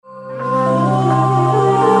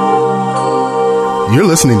You're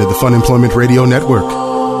listening to the Fun Employment Radio Network. The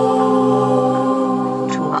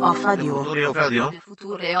future of radio.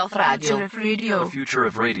 The future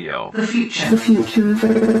of radio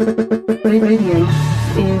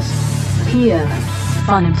is here.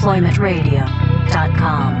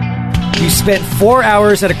 FunEmploymentRadio.com. You spent 4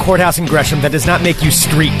 hours at a courthouse in Gresham. That does not make you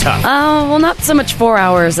street tough. Oh, well, not so much 4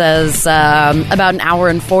 hours as about an hour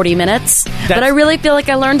and 40 minutes. But I really feel like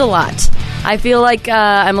I learned a lot. I feel like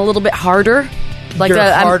I'm a little bit harder. Like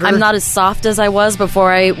I'm not as soft as I was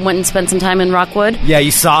before I went and spent some time in Rockwood. Yeah,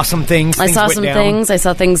 you saw some things. I saw some things. I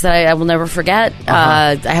saw things that I will never forget.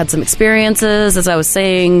 I had some experiences, as I was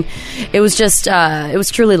saying. It was just, it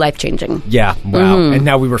was truly life-changing. Yeah, wow. Mm-hmm. And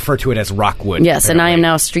now we refer to it as Rockwood. Yes, apparently. And I am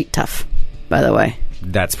now street tough, by the way.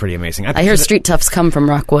 That's pretty amazing. I hear street toughs come from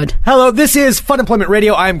Rockwood. Hello, this is Fun Employment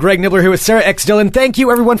Radio. I'm Greg Nibbler here with Sarah X. Dillon. Thank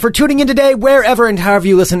you, everyone, for tuning in today, wherever and however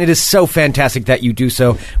you listen. It is so fantastic that you do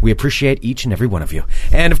so. We appreciate each and every one of you.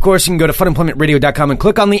 And, of course, you can go to funemploymentradio.com and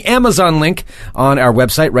click on the Amazon link on our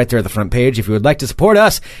website right there at the front page if you would like to support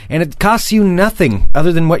us. And it costs you nothing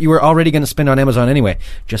other than what you were already going to spend on Amazon anyway.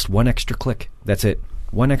 Just one extra click. That's it.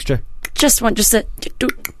 One extra. Just a...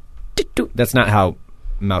 That's not how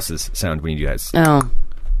mouses sound when you do that. Oh.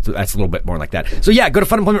 So that's a little bit more like that. So yeah, go to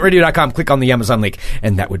funemploymentradio.com, click on the Amazon link,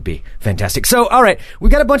 and that would be fantastic. So, all right,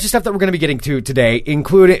 we've got a bunch of stuff that we're going to be getting to today,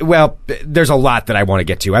 including, well, there's a lot that I want to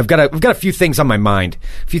get to. We've got a few things on my mind,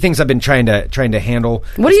 a few things I've been trying to handle.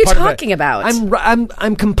 What are you talking about?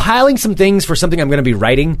 I'm compiling some things for something I'm going to be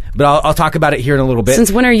writing, but I'll talk about it here in a little bit.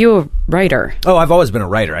 Since when are you a writer? Oh, I've always been a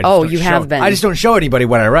writer. You have been. I just don't show anybody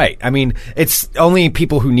what I write. I mean, it's only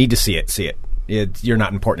people who need to see it. You're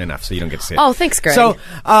not important enough, so you don't get to see it. Oh, thanks, Greg. So,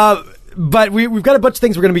 but we've got a bunch of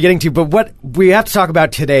things we're going to be getting to, but what we have to talk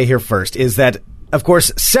about today here first is that, of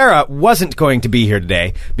course, Sarah wasn't going to be here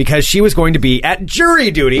today because she was going to be at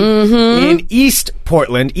jury duty in East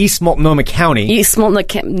Portland, East Multnomah County. East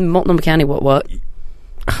Multnomah County, what?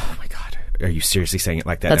 Oh, my God. Are you seriously saying it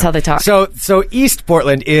like that? That's now? how they talk. So East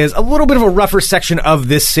Portland is a little bit of a rougher section of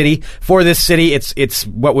this city. For this city, it's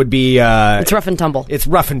what would be... it's rough and tumble. It's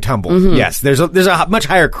rough and tumble, yes. There's a much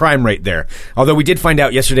higher crime rate there. Although we did find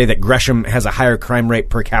out yesterday that Gresham has a higher crime rate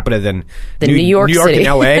per capita than New York City. and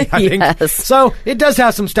L.A., I think. Yes. So it does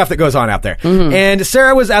have some stuff that goes on out there. And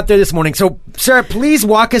Sarah was out there this morning. So, Sarah, please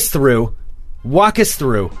walk us through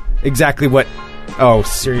exactly what... Oh,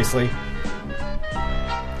 seriously?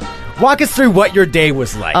 Walk us through what your day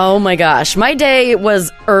was like. Oh, my gosh. My day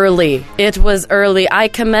was early. It was early. I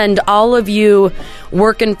commend all of you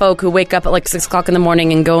working folk who wake up at like 6 o'clock in the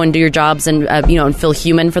morning and go and do your jobs and, and feel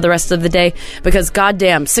human for the rest of the day. Because,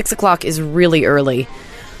 goddamn, 6 o'clock is really early.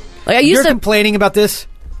 Like You're complaining about this?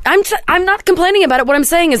 I'm not complaining about it. What I'm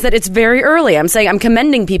saying is that it's very early. I'm saying I'm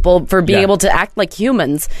commending people for being able to act like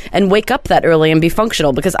humans and wake up that early and be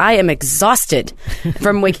functional because I am exhausted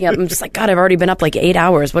from waking up. I'm just like, God, I've already been up like 8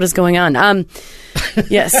 hours. What is going on?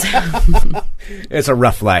 Yes. It's a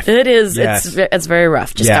rough life. It is. Yes. It's very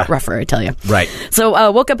rough. Just got rougher, I tell you. Right.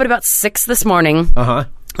 So woke up at about 6 this morning.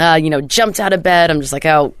 Jumped out of bed. I'm just like,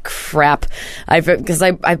 oh, crap. Because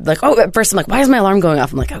I'm like, at first I'm like, why is my alarm going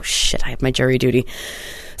off? I'm like, oh, shit, I have my jury duty.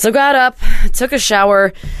 So got up, took a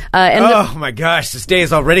shower. Oh, my gosh, this day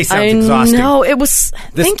already sounds exhausting. No, it was...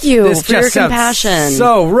 Thank you for your compassion.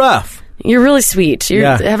 So rough. You're really sweet.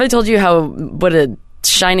 Have I told you what a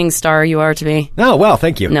shining star you are to me? Oh, well,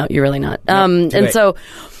 thank you. No, you're really not. So...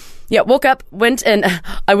 Yeah, woke up, I went to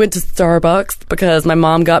Starbucks because my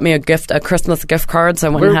mom got me a Christmas gift card, so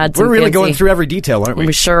I went and had some We're really fancy... going through every detail, aren't we?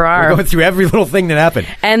 We sure are. We're going through every little thing that happened.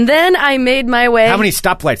 And then I made my way... How many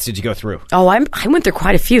stoplights did you go through? Oh, I went through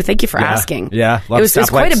quite a few. Thank you for asking. Yeah, it was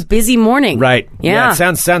quite a busy morning. Right. Yeah.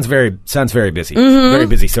 It sounds very busy. Very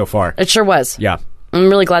busy so far. It sure was. Yeah. I'm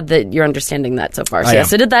really glad that you're understanding that so far. So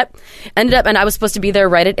yes, I did that. Ended up, and I was supposed to be there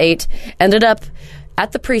right at 8. Ended up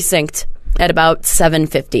at the precinct at about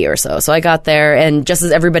 7:50 or so. So I got there, and just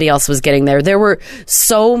as everybody else was getting there, there were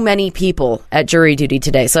so many people at jury duty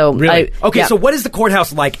today. So really? So what is the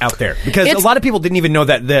courthouse like out there? Because a lot of people didn't even know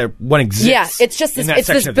that there one exists. Yeah, it's just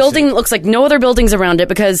this building that looks like no other buildings around it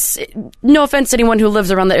because, no offense to anyone who lives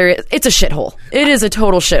around the area, it's a shithole. It is a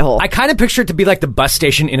total shithole. I kind of picture it to be like the bus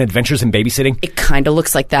station in Adventures in Babysitting. It kind of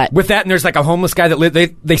looks like that. With that, and there's like a homeless guy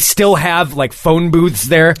that they still have like phone booths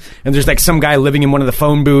there, and there's like some guy living in one of the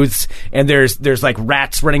phone booths, and there's like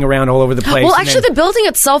rats running around all over the place. Well, actually, the building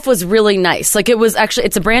itself was really nice. Like,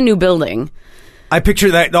 it's a brand new building. I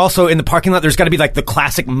picture that also in the parking lot. There's got to be like the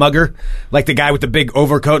classic mugger, like the guy with the big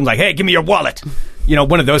overcoat and like, hey, give me your wallet.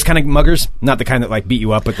 one of those kind of muggers, not the kind that like beat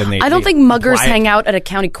you up, but then I don't think muggers hang out at a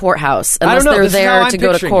county courthouse unless they're there to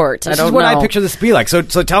go to court. This is what I picture this to be like. So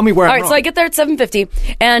tell me where I'm wrong. All right, so I get there at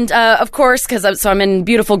 7:50, and of course, because I'm in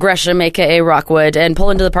beautiful Gresham, aka Rockwood, and pull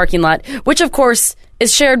into the parking lot, which of course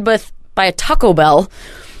is shared by a Taco Bell.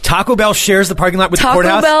 Taco Bell shares the parking lot with the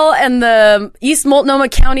courthouse? Taco Bell and the East Multnomah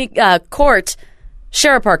County Court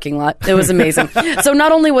share a parking lot. It was amazing. So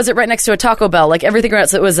not only was it right next to a Taco Bell, like everything around,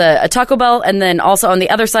 so it was a Taco Bell, and then also on the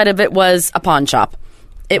other side of it was a pawn shop.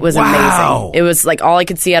 It was amazing. It was like all I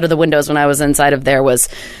could see out of the windows when I was inside of there was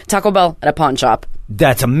Taco Bell and a pawn shop.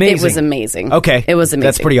 That's amazing. It was amazing. Okay. It was amazing.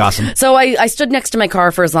 That's pretty awesome. So I stood next to my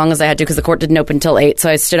car for as long as I had to because the court didn't open till 8. So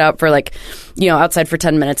I stood out for outside for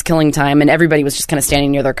 10 minutes, killing time. And everybody was just kind of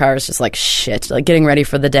standing near their cars, just like, shit, like getting ready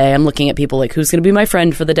for the day. I'm looking at people like, who's going to be my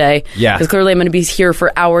friend for the day? Yeah. Because clearly I'm going to be here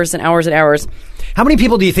for hours and hours and hours. How many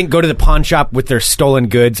people do you think go to the pawn shop with their stolen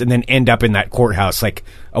goods and then end up in that courthouse like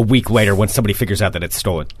a week later when somebody figures out that it's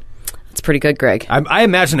stolen? It's pretty good, Greg. I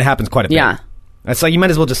imagine it happens quite a bit. Yeah. It's like you might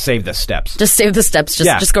as well just save the steps. Just save the steps.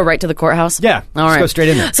 Just go right to the courthouse? Yeah. All right. Just go straight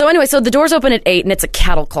in there. So anyway, the doors open at 8, and it's a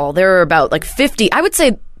cattle call. There are about 50, I would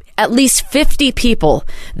say at least 50 people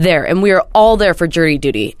there, and we are all there for jury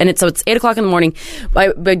duty. And it's 8 o'clock in the morning. I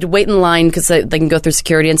wait in line because they can go through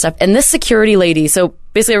security and stuff. And this security lady, so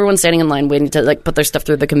basically everyone's standing in line waiting to put their stuff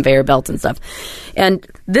through the conveyor belt and stuff. And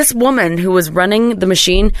this woman who was running the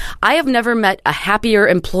machine, I have never met a happier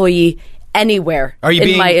employee anywhere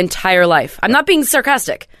in my entire life. I'm not being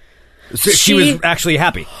sarcastic. So she was actually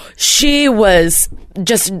happy. She was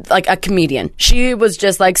just like a comedian. She was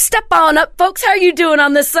just like, step on up, folks. How are you doing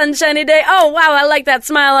on this sunshiny day? Oh, wow, I like that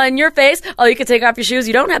smile on your face. Oh, you can take off your shoes.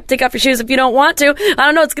 You don't have to take off your shoes if you don't want to. I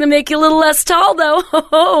don't know. It's going to make you a little less tall,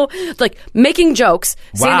 though. Like, making jokes.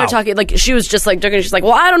 Seeing her talking. Like, she was just like, joking. She's like,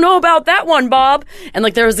 well, I don't know about that one, Bob. And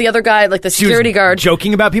like, there was the other guy, like the security guard.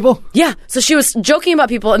 Joking about people? Yeah. So she was joking about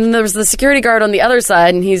people. And then there was the security guard on the other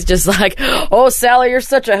side. And he's just like, oh, Sally, you're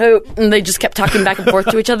such a hoot. And they just kept talking back and forth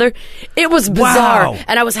to each other. It was bizarre. Wow.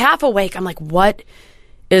 And I was half awake. I'm like, what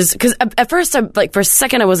is... Because at first, for a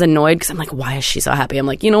second, I was annoyed because I'm like, why is she so happy? I'm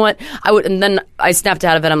like, you know what? I would... And then I snapped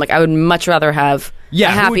out of it. I'm like, I would much rather have a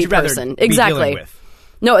happy person. Exactly.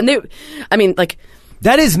 No, and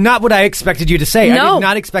that is not what I expected you to say. No. I did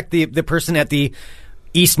not expect the person at the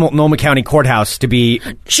East Multnomah County Courthouse to be...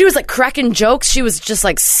 She was like cracking jokes. She was just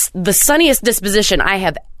like the sunniest disposition I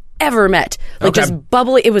have ever met. Like, just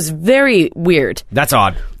bubbly. It was very weird. That's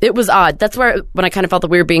odd. It was odd. That's where when I kind of felt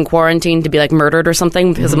that we were being quarantined to be like murdered or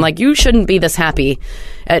something, because I'm like, you shouldn't be this happy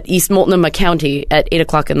at East Multnomah County at 8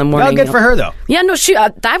 o'clock in the morning. Well, good for her though. Yeah, no, she.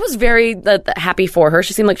 I was very happy for her.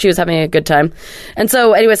 She seemed like she was having a good time. And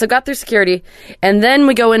so anyway, so got through security, and then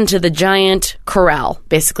we go into the giant corral,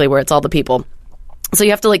 basically where it's all the people. So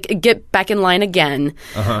you have to like get back in line again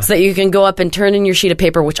so that you can go up and turn in your sheet of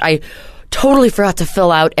paper, which I totally forgot to fill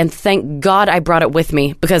out, and thank God I brought it with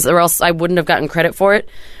me, because or else I wouldn't have gotten credit for it.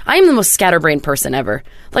 I am the most scatterbrained person ever.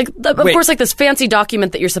 Like, of course, like this fancy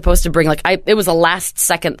document that you're supposed to bring, like it was a last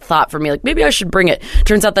second thought for me, like maybe I should bring it.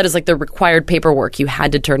 Turns out that is like the required paperwork you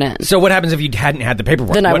had to turn in. So what happens if you hadn't had the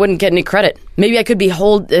paperwork? Then I wouldn't get any credit. Maybe I could be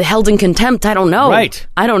held in contempt. I don't know. Right.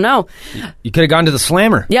 I don't know. You could have gone to the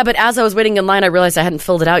slammer. Yeah, but as I was waiting in line, I realized I hadn't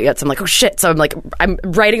filled it out yet. So I'm like, oh shit. So I'm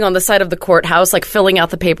writing on the side of the courthouse, like filling out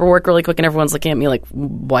the paperwork really quick, and everyone's looking at me like,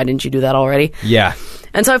 why didn't you do that already? Yeah.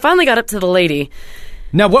 And so I finally got up to the lady.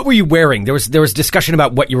 Now, what were you wearing? There was discussion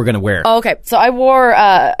about what you were going to wear. Oh, okay. So I wore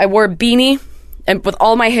a beanie, and with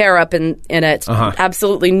all my hair up in it,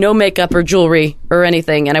 absolutely no makeup or jewelry or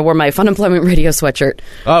anything, and I wore my Fun Employment Radio sweatshirt.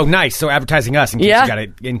 Oh, nice. So advertising us in case you got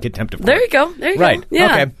it in contempt of court. There you go. There you go. Right.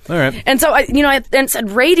 Yeah. Okay. All right. And so it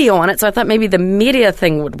said radio on it, so I thought maybe the media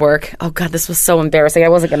thing would work. Oh God, this was so embarrassing. I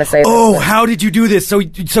wasn't going to say this. Oh, how did you do this? So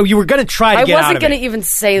you were going to try to get out of it. I wasn't going to even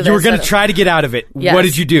say this. You were going to try to get out of it. Yes. What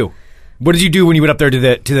did you do? What did you do when you went up there to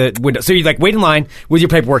the window? So you like wait in line with your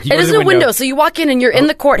paperwork. It isn't a window, so you walk in and you're in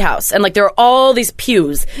the courthouse, and like there are all these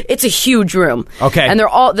pews. It's a huge room. Okay, and there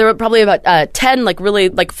are probably about 10 like really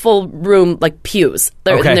like full room like pews.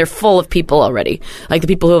 And they're full of people already, like the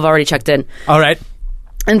people who have already checked in. All right.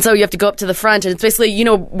 And so you have to go up to the front, and it's basically,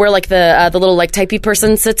 where like the little like typey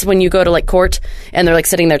person sits when you go to like court, and they're like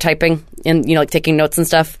sitting there typing and like taking notes and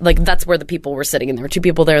stuff. Like that's where the people were sitting, and there were 2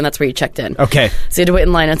 people there, and that's where you checked in. Okay. So you had to wait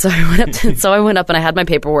in line, and so I went up and I had my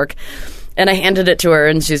paperwork, and I handed it to her,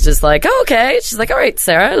 and she's just like, oh, okay. She's like, all right,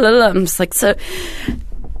 Sarah. I'm just like, so.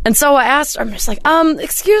 And so I asked her, I'm just like,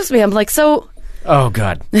 excuse me. I'm like, so. Oh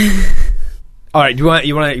God. All right. You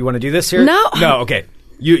want to do this here? No. Okay.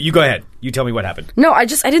 You go ahead. You tell me what happened. No, I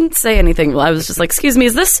didn't say anything. I was just like, excuse me,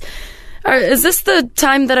 is this Is this the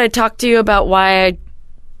time that I talked to you about why I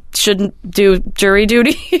shouldn't do jury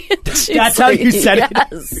duty? That's how you said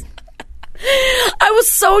it? I was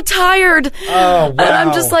so tired. Oh, wow. And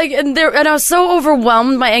I'm just like, and I was so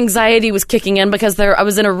overwhelmed. My anxiety was kicking in because I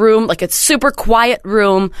was in a room, like a super quiet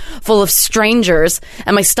room full of strangers,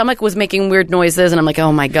 and my stomach was making weird noises, and I'm like,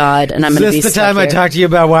 oh my God, and I'm going to be Is this the stuck time I here. talked to you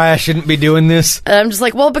about why I shouldn't be doing this? And I'm just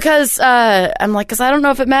like, well, because I don't know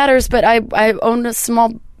if it matters, but I own a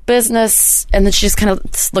small business. And then she just kind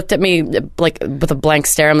of looked at me like with a blank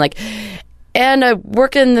stare. I'm like, and I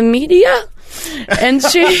work in the media? And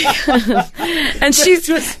she and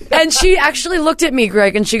she actually looked at me,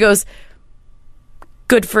 Greg, and she goes,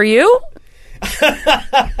 good for you? And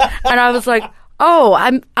I was like, oh,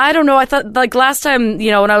 I don't know. I thought, like, last time,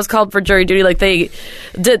 when I was called for jury duty, like, they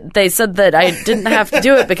said that I didn't have to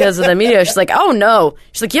do it because of the media. She's like, oh no.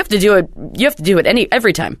 She's like, you have to do it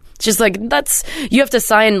every time. She's like, you have to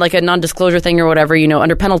sign like a non-disclosure thing or whatever,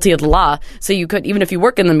 under penalty of the law. So you could, even if you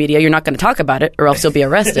work in the media, you're not going to talk about it or else you'll be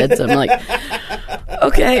arrested. So I'm like,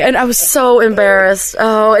 okay. And I was so embarrassed.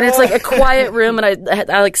 Oh, and it's like a quiet room, and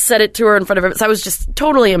I like said it to her in front of her. So I was just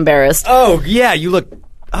totally embarrassed. Oh, yeah, you look...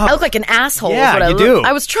 Oh. I look like an asshole. Yeah, is what you do.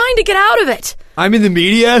 I was trying to get out of it. I'm in the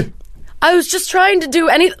media. I was just trying to do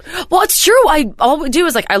Well, it's true. All we do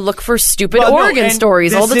is I look for stupid Oregon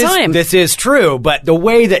stories all the time. This is true, but the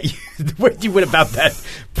way that you went about that,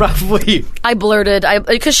 probably. I blurted,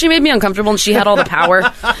 because she made me uncomfortable and she had all the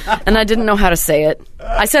power, and I didn't know how to say it.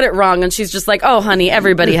 I said it wrong, and she's just like, "Oh, honey,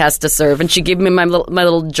 everybody has to serve," and she gave me my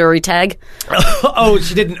little jury tag. Oh,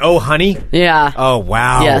 she didn't. Oh, honey. Yeah. Oh,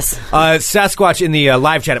 wow. Yes. Sasquatch in the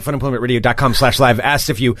live chat at funemploymentradio.com/live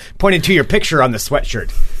asked if you pointed to your picture on the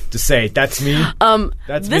sweatshirt to say, that's me.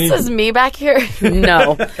 That's me. This is me back here.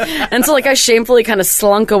 No. And so I shamefully kind of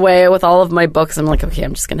slunk away with all of my books. I'm like, okay,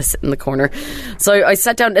 I'm just going to sit in the corner. So I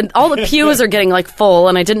sat down, and all the pews are getting full,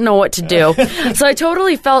 and I didn't know what to do. So I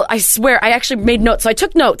totally felt, I swear, I actually made notes. So I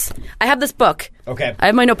took notes. I have this book. Okay. I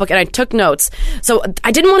have my notebook, and I took notes. So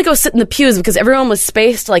I didn't want to go sit in the pews because everyone was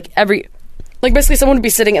spaced basically someone would be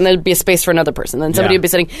sitting and there'd be a space for another person. Then somebody would be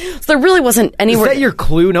sitting. So there really wasn't anywhere. Is that your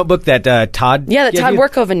clue notebook that Todd? Yeah, that Todd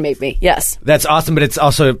Workhoven made me. Yes. That's awesome, but it's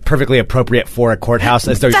also perfectly appropriate for a courthouse.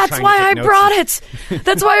 As though That's why I brought it.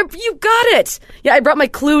 That's why you got it. Yeah, I brought my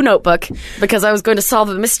clue notebook because I was going to solve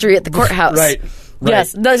a mystery at the courthouse. Right.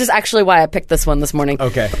 Yes, that's just actually why I picked this one this morning.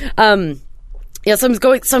 Okay. Yeah, so I'm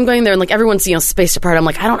going there, and everyone's spaced apart. I'm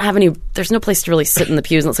like, I don't have any. There's no place to really sit in the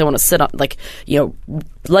pews unless I want to sit on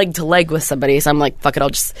leg to leg with somebody. So I'm like, fuck it, I'll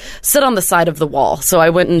just sit on the side of the wall. So I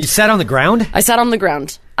went and you sat on the ground. I sat on the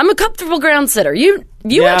ground. I'm a comfortable ground sitter. You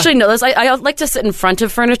actually know this. I like to sit in front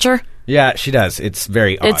of furniture. Yeah, she does. It's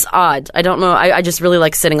very odd. It's odd. I don't know. I just really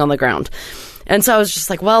like sitting on the ground, and so I was just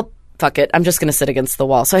like, well, fuck it, I'm just going to sit against the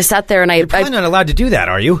wall. So I sat there, and You're probably not allowed to do that,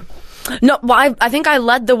 are you? No, well, I think I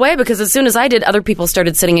led the way because as soon as I did, other people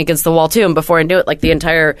started sitting against the wall too. And before I knew it, the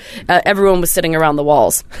entire everyone was sitting around the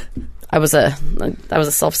walls. I was a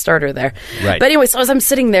self-starter there. Right. But anyway, so as I'm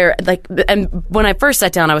sitting there, and when I first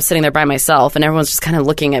sat down, I was sitting there by myself, and everyone's just kind of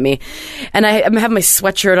looking at me. And I have my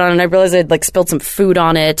sweatshirt on, and I realized I'd spilled some food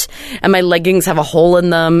on it, and my leggings have a hole in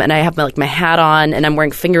them, and I have my hat on, and I'm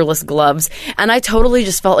wearing fingerless gloves, and I totally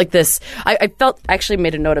just felt like this. I actually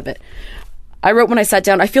made a note of it. I wrote when I sat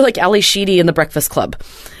down, I feel like Ali Sheedy in The Breakfast Club.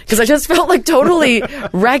 Because I just felt totally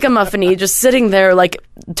ragamuffin-y, just sitting there,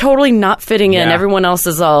 totally not fitting in. Yeah. Everyone else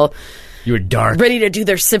is all... You were dark. Ready to do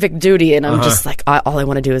their civic duty, and I'm just all I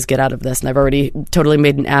want to do is get out of this. And I've already totally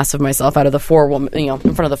made an ass of myself out of the forewoman, in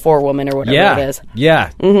front of the forewoman or whatever it is.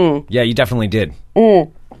 Yeah. Mm-hmm. Yeah, you definitely did.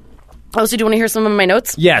 Mm. Oh, so do you want to hear some of my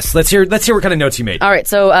notes? Yes, let's hear what kind of notes you made. All right,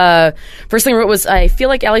 so first thing I wrote was, I feel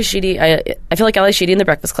like Ali Sheedy. I feel like Ali Sheedy in The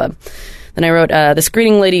Breakfast Club. Then I wrote, the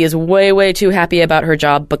screening lady is way, way too happy about her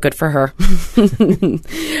job, but good for her.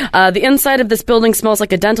 The inside of this building smells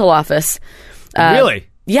like a dental office. Really?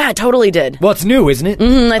 Yeah, it totally did. Well, it's new, isn't it?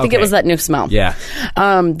 Mm-hmm, I think it was that new smell. Yeah.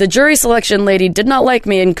 The jury selection lady did not like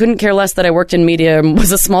me and couldn't care less that I worked in media and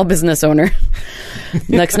was a small business owner.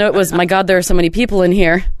 Next note was, my God, there are so many people in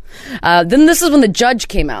here. Then this is when the judge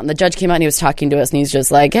came out, and he was talking to us, and he's just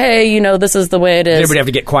like, hey, this is the way it is. Did everybody have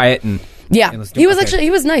to get quiet and... Yeah, he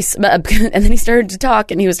was nice. And then he started to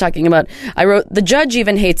talk, and he was talking about, I wrote, the judge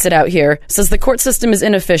even hates it out here, says the court system is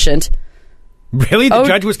inefficient. Really? The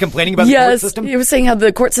judge was complaining about the court system? Yes, he was saying how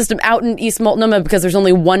the court system out in East Multnomah, because there's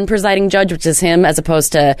only one presiding judge, which is him, as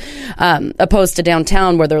opposed to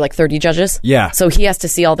downtown where there are like 30 judges. Yeah. So he has to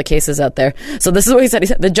see all the cases out there. So this is what he said. He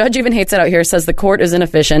said, the judge even hates it out here, says the court is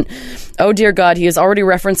inefficient. Oh, dear God, he is already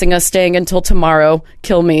referencing us staying until tomorrow.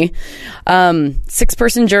 Kill me.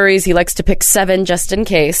 6-person juries. He likes to pick 7 just in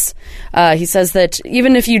case. He says that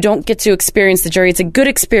even if you don't get to experience the jury, it's a good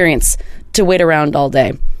experience to wait around all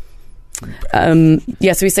day. So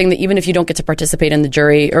he's saying that even if you don't get to participate in the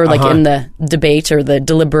jury or like in the debate or the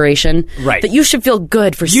deliberation, right, that you should feel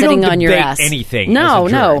good for sitting on your ass. Anything? No.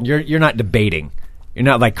 You're not debating. You're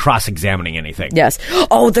not like cross-examining anything. Yes.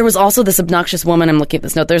 Oh, there was also this obnoxious woman. I'm looking at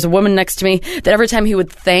this note. There's a woman next to me that every time he would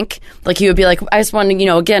thank, like he would be like, I just want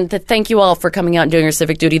to, again, to thank you all for coming out and doing your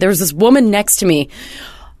civic duty. There was this woman next to me.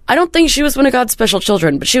 I don't think she was one of God's special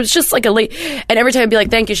children, but she was just like a lady. And every time I'd be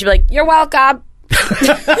like, thank you, she'd be like, you're welcome.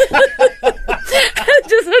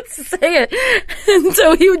 Just would say it. And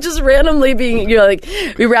so he would just randomly be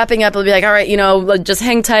wrapping up and be like, all right, just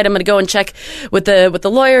hang tight. I'm going to go and check with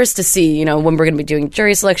the lawyers to see, when we're going to be doing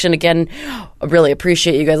jury selection again. I really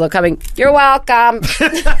appreciate you guys all coming. You're welcome.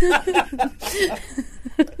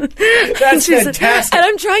 That's fantastic. And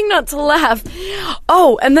I'm trying not to laugh.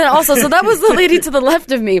 Oh, and then also, so that was the lady to the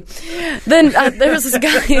left of me. Then there was this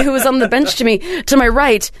guy who was on the bench to my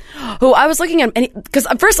right, who I was looking at, because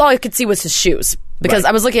first all I could see was his shoes. Because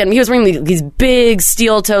I was looking at him, he was wearing these big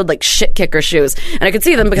steel-toed, like, shit kicker shoes. And I could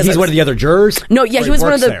see them because... He's one of the other jurors? No, yeah, he was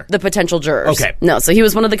one of the potential jurors. Okay. No, so he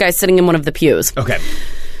was one of the guys sitting in one of the pews. Okay.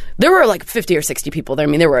 There were like 50 or 60 people there. I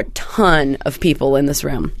mean, there were a ton of people in this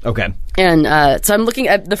room. Okay. And so I'm looking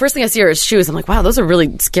at, the first thing I see are his shoes. I'm like, wow, those are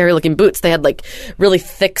really scary looking boots. They had like really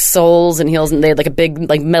thick soles and heels, and they had like a big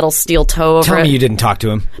like metal steel toe over it. Tell me you didn't talk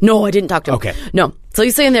to him. No, I didn't talk to him. Okay. No. So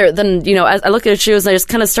he's saying there, then, as I look at his shoes, I just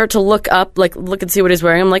kind of start to look up, like look and see what he's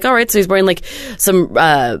wearing. I'm like, all right, so he's wearing like some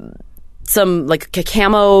like a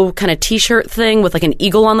camo kind of t-shirt thing with like an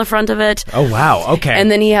eagle on the front of it. Oh, wow. Okay. And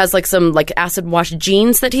then he has like some like acid wash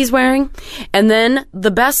jeans that he's wearing. And then the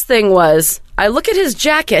best thing was, I look at his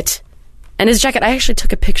jacket, and his jacket, I actually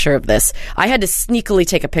took a picture of this. I had to sneakily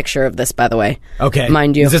take a picture of this, by the way. Okay.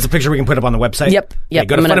 Mind you. Is this a picture we can put up on the website? Yep. Okay,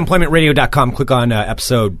 go to funemploymentradio.com, click on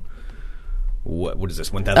episode... What is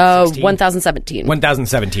this, 1016? 1017.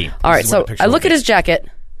 1017. All right, so I look at his jacket,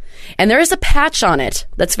 and there is a patch on it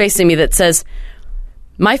that's facing me that says,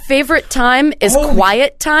 my favorite time is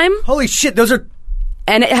quiet time. Holy shit, those are...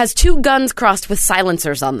 And it has 2 guns crossed with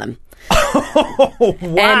silencers on them. Oh, wow.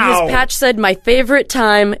 And his patch said, my favorite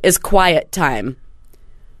time is quiet time.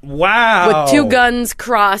 Wow. With 2 guns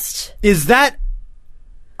crossed. Is that...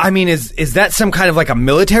 I mean, is that some kind of like a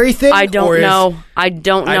military thing? I don't know. I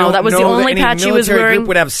don't know. That was the only patch he was wearing. Military group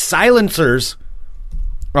would have silencers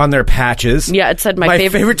on their patches. Yeah, it said my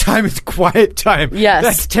favorite time is quiet time. Yes.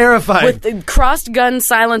 That's terrifying. With the crossed gun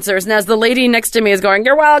silencers. And as the lady next to me is going,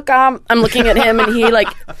 you're welcome, I'm looking at him, and he like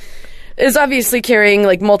is obviously carrying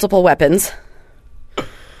like multiple weapons.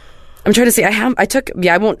 I'm trying to see.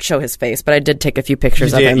 I won't show his face, but I did take a few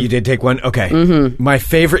pictures of him. You did take one? Okay. Mm-hmm. My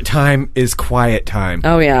favorite time is quiet time.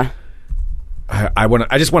 Oh, yeah.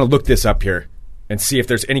 I just want to look this up here and see if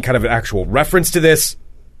there's any kind of an actual reference to this.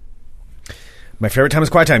 My favorite time is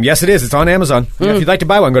quiet time. Yes, it is. It's on Amazon. Yeah, if you'd like to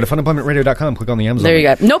buy one, go to funemploymentradio.com. Click on the Amazon. There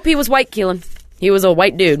you go. Nope, he was white, Keelan. He was a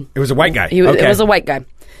white dude. It was a white guy. It was a white guy.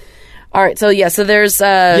 All right, so yeah, so there's...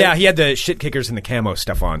 yeah, he had the shit kickers and the camo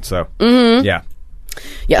stuff on, so... Mm-hmm. Yeah.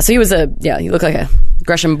 Yeah, so he looked like a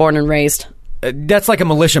Gresham born and raised. That's like a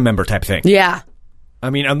militia member type thing. Yeah.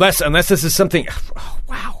 I mean, unless this is something... Oh,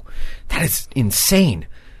 wow. That is insane.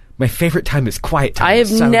 My favorite time is quiet time. I have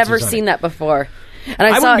never seen that before. And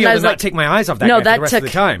I wouldn't be able to not take my eyes off that guy for the rest of the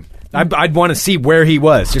time. I'd want to see where he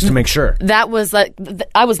was, just to make sure. That was like...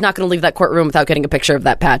 I was not going to leave that courtroom without getting a picture of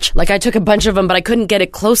that patch. Like, I took a bunch of them, but I couldn't get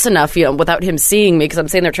it close enough, without him seeing me, because I'm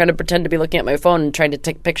sitting there trying to pretend to be looking at my phone and trying to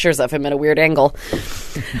take pictures of him at a weird angle.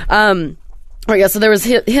 Oh, yeah, so there was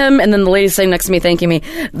him, and then the lady sitting next to me thanking me.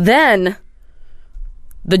 Then,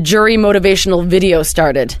 the jury motivational video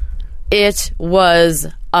started. It was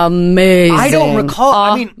amazing. I don't recall.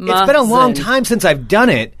 I mean, it's been a long time since I've done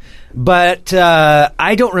it. But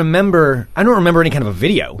I don't remember any kind of a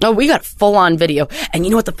video. Oh, we got full-on video. And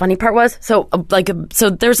you know what the funny part was? So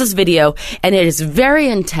there's this video, and it is very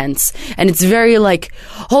intense, and it's very like,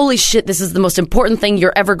 holy shit, this is the most important thing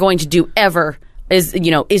you're ever going to do ever, is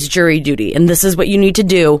jury duty, and this is what you need to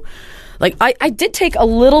do. Like, I did take a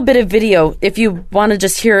little bit of video, if you want to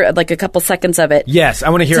just hear, like, a couple seconds of it. Yes, I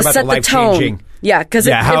want to hear about the life-changing. Yeah, because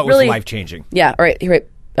how it was life-changing. Yeah, all right, here,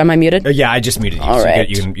 Am I muted? Yeah, I just muted you. All so right.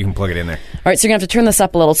 you can plug it in there. All right, so you're going to have to turn this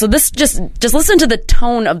up a little. So this, just listen to the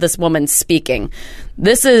tone of this woman speaking.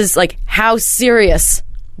 This is like how serious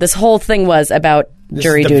this whole thing was about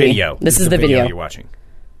jury duty. Video. This is the video you're watching.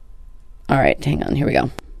 All right, hang on. Here we go.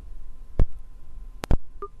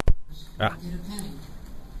 Ah.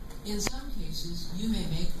 In some cases, you may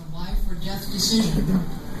make a life or death decision.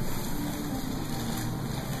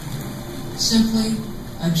 Simply,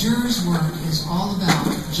 a juror's work is all about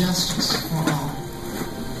justice for all.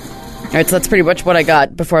 All right, so that's pretty much what I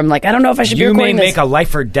got before I'm like, I don't know if I should be recording this. You may make a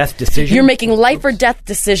life or death decision. You're making life or death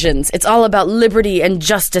decisions. It's all about liberty and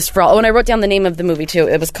justice for all. Oh, and I wrote down the name of the movie, too.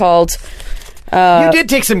 It was called... you did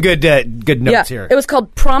take some good notes here. It was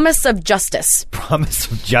called Promise of Justice. Promise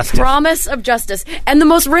of Justice. Promise of Justice. And the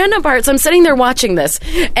most random part, so I'm sitting there watching this,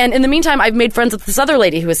 and in the meantime, I've made friends with this other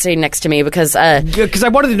lady who was sitting next to me because... Because I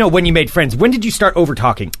wanted to know when you made friends. When did you start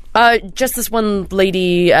over-talking? Just this one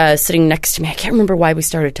lady sitting next to me. I can't remember why we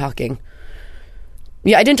started talking.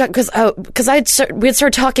 Yeah, I didn't talk because we had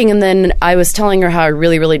started talking, and then I was telling her how I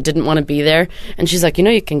really, really didn't want to be there, and she's like,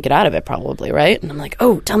 you can get out of it probably, right? And I'm like,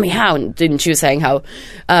 oh, tell me how. And she was saying how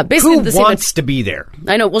basically who wants to be there?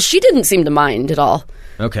 I know. Well, she didn't seem to mind at all.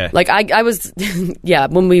 Okay. Like I was, yeah.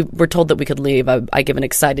 When we were told that we could leave, I give an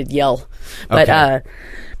excited yell, but okay.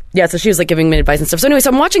 Yeah. So she was like giving me advice and stuff. So anyway, so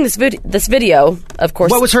I'm watching this video. Of course.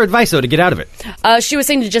 What was her advice though to get out of it? She was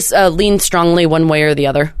saying to just lean strongly one way or the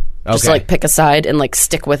other. Just Okay. like pick a side and like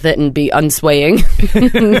stick with it and be unswaying.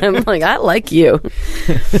 And I'm like, I like you.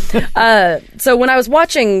 So when I was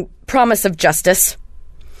watching Promise of Justice,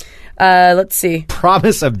 let's see.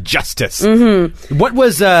 Promise of Justice. Mm-hmm. What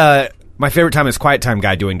was my favorite time is Quiet Time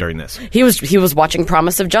guy doing during this? He was watching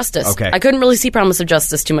Promise of Justice. Okay. I couldn't really see Promise of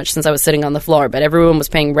Justice too much since I was sitting on the floor, but everyone was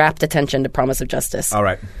paying rapt attention to Promise of Justice. All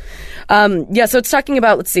right. Yeah, so it's talking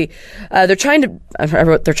about, let's see, they're trying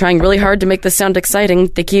really hard to make this sound exciting.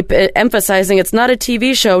 They keep emphasizing it's not a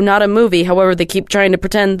TV show, not a movie. However, they keep trying to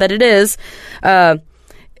pretend that it is.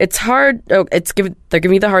 It's hard. They're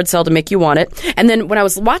giving you the hard sell to make you want it. And then when I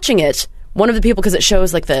was watching it, one of the people, because it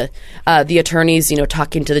shows like the attorneys,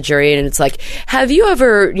 talking to the jury, and it's like, have you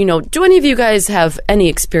ever, do any of you guys have any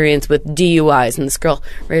experience with DUIs? And this girl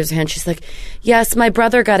raised her hand. She's like, yes, my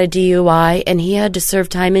brother got a DUI and he had to serve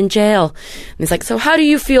time in jail. And he's like, so how do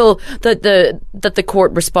you feel that the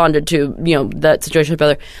court responded to, that situation with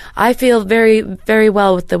brother? I feel very, very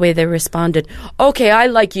well with the way they responded. Okay, I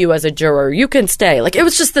like you as a juror. You can stay. Like, it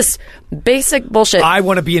was just this basic bullshit. I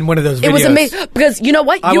want to be in one of those videos. It was amazing because you know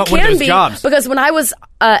what? I You want one of can those be jobs. because when I was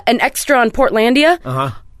an extra on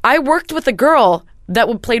Portlandia, I worked with a girl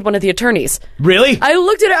that played one of the attorneys. Really? I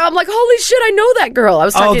looked at her. I'm like, holy shit! I know that girl. I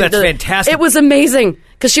was talking that's fantastic. It was amazing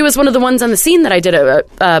because she was one of the ones on the scene that I did at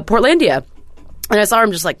Portlandia. And I saw her.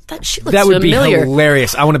 I'm just like, she looks that would familiar. be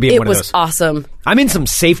hilarious. I want to be in one of those. It was awesome. I'm in some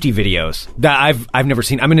safety videos that I've never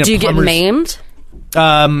seen. I'm in. Do you get maimed?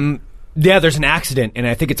 Yeah, there's an accident, and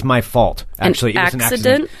I think it's my fault. Actually, it was an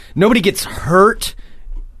accident. Nobody gets hurt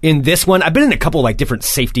in this one. I've been in a couple like different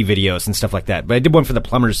safety videos and stuff like that, but I did one for the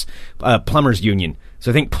plumbers union.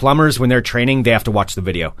 So I think plumbers, when they're training, they have to watch the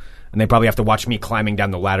video, and they probably have to watch me climbing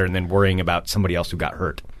down the ladder and then worrying about somebody else who got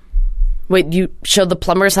hurt. Wait, you showed the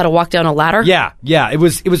plumbers how to walk down a ladder? Yeah. It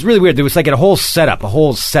was really weird. There was like a whole set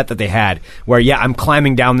that they had where, I'm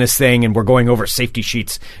climbing down this thing and we're going over safety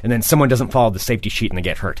sheets, and then someone doesn't follow the safety sheet and they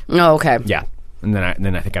get hurt. Oh, okay. Yeah. And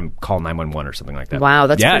then I think I'm call 911 or something like that. Wow,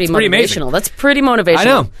 that's pretty motivational. Amazing. That's pretty motivational. I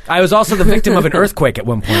know. I was also the victim of an earthquake at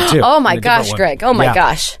one point, too. Oh, my gosh, Greg. Oh, my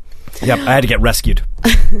gosh. Yep, I had to get rescued.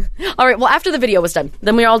 All right, well, after the video was done,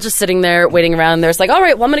 then we were all just sitting there waiting around. There's like, all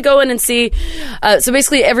right, well, I'm going to go in and see. So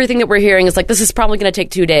basically everything that we're hearing is like, this is probably going to take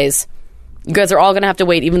 2 days. You guys are all going to have to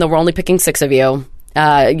wait, even though we're only picking 6 of you.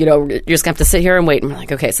 You're just going to have to sit here and wait. And we're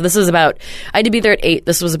like, okay, so this is about, I had to be there at 8.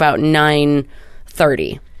 This was about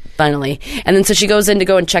 9:30. Finally. And then so she goes in to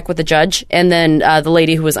go and check with the judge. And then the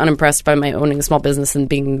lady who was unimpressed by my owning a small business and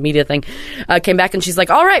being the media thing came back and she's like,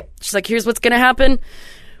 all right. She's like, here's what's going to happen.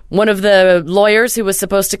 One of the lawyers who was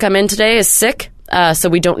supposed to come in today is sick. So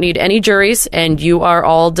we don't need any juries and you are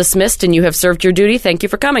all dismissed and you have served your duty. Thank you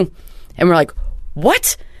for coming. And we're like,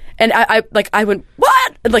 what? And I went,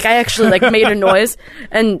 what? Like, I actually made a noise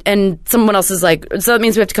and someone else is like, so that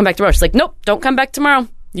means we have to come back tomorrow. She's like, nope, don't come back tomorrow.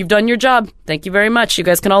 You've done your job. Thank you very much. You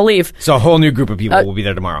guys can all leave. So a whole new group of people will be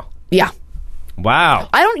there tomorrow. Yeah. Wow.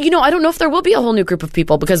 I don't know if there will be a whole new group of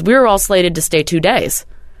people because we were all slated to stay 2 days.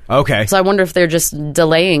 Okay. So I wonder if they're just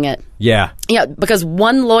delaying it. Yeah. Yeah, because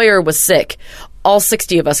one lawyer was sick. All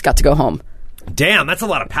 60 of us got to go home. Damn, that's a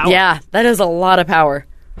lot of power. Yeah, that is a lot of power.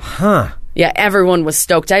 Huh. Yeah, everyone was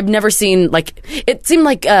stoked. I've never seen, like, it seemed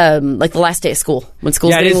like the last day of school, when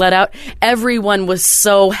school's getting let out. Everyone was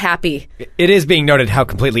so happy. It is being noted how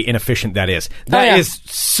completely inefficient that is. That is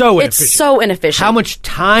so inefficient. It's so inefficient. How much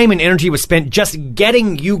time and energy was spent just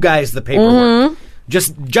getting you guys the paperwork. Mm-hmm.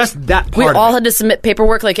 Just that part. We all had to submit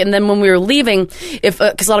paperwork, like, and then when we were leaving,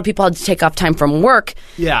 because a lot of people had to take off time from work,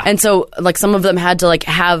 and so like some of them had to like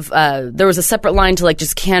have there was a separate line to like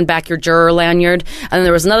just can back your juror lanyard, and then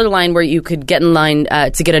there was another line where you could get in line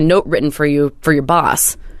to get a note written for you for your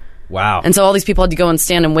boss. Wow! And so all these people had to go and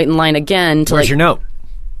stand and wait in line again. Where's your note?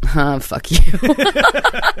 Fuck you.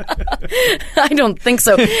 I don't think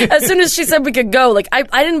so. As soon as she said we could go, like,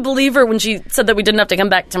 I didn't believe her when she said that we didn't have to come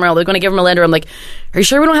back tomorrow. They're going to give him a letter. I'm like, are you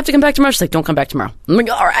sure we don't have to come back tomorrow? She's like, don't come back tomorrow. I'm like,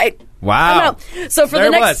 all right. Wow. So for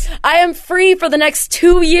I am free for the next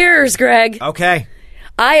 2 years, Greg. Okay.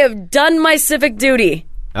 I have done my civic duty.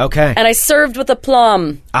 Okay. And I served with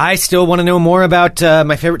aplomb. I still want to know more about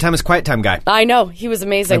my favorite time is Quiet Time guy. I know. He was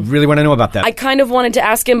amazing. I really want to know about that. I kind of wanted to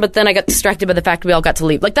ask him, but then I got distracted by the fact we all got to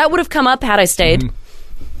leave. Like, that would have come up had I stayed. Mm-hmm.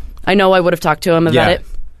 I know I would have talked to him about it.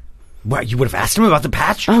 What, you would have asked him about the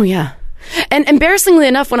patch? Oh, yeah. And embarrassingly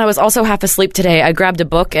enough, when I was also half asleep today, I grabbed a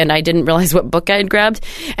book and I didn't realize what book I had grabbed.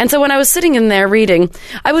 And so when I was sitting in there reading,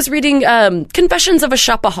 I was reading Confessions of a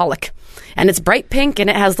Shopaholic. And it's bright pink and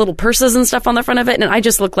it has little purses and stuff on the front of it. And I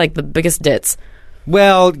just look like the biggest ditz.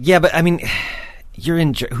 Well, yeah, but I mean, you're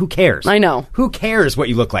in... Who cares? I know. Who cares what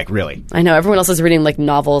you look like, really? I know. Everyone else is reading like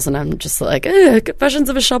novels and I'm just like, Confessions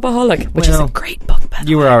of a Shopaholic, which is a great book, by the way.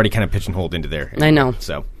 You were already kind of pigeonholed into there. I know.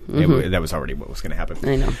 So... Mm-hmm. That was already what was going to happen.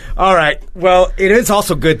 I know. All right. Well, it is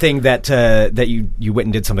also a good thing that that you went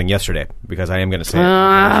and did something yesterday, because I am going to say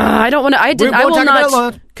I don't want to. I will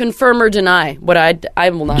not confirm or deny what I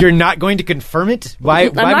will not. You're not going to confirm it? Why?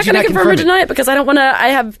 I'm not going to confirm or deny it because I don't want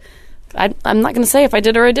to. I'm not going to say if I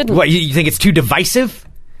did or I didn't. What, you think it's too divisive?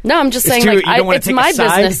 No, I'm just saying, it's my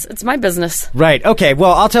business. It's my business. Right. Okay.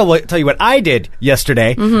 Well, I'll tell you what I did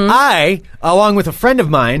yesterday. Mm-hmm. I, along with a friend of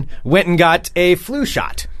mine, went and got a flu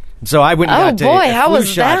shot. So I went and got a how flu was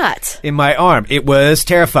shot that? In my arm. It was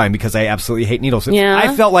terrifying because I absolutely hate needles. Yeah.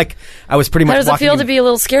 I felt like I was pretty much How does it feel to be a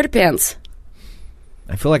little scared of pants?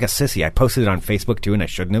 I feel like a sissy. I posted it on Facebook, too, and I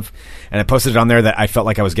shouldn't have. And I posted it on there that I felt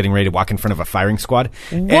like I was getting ready to walk in front of a firing squad.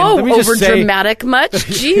 Whoa, over-dramatic much?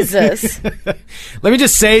 Jesus. Let me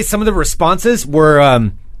just say, some of the responses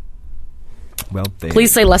were...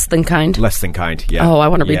 Please say less than kind. Less than kind, yeah. Oh, I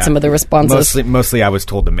want to read some of the responses. Mostly I was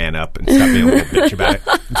told to man up and stop being a little bitch about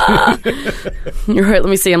it. You're right. Let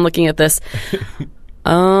me see. I'm looking at this.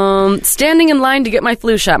 Standing in line to get my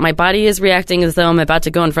flu shot. My body is reacting as though I'm about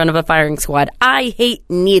to go in front of a firing squad. I hate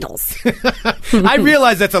needles. I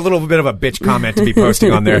realize that's a little bit of a bitch comment to be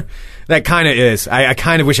posting on there. That kind of is. I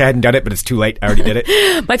kind of wish I hadn't done it, but it's too late. I already did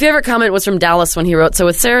it. My favorite comment was from Dallas when he wrote, "So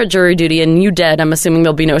with Sarah jury duty and you dead, I'm assuming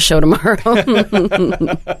there'll be no show tomorrow."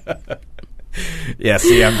 Yeah,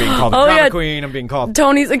 see, I'm being called the drama queen. I'm being called...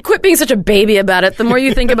 Tony's... quit being such a baby about it. The more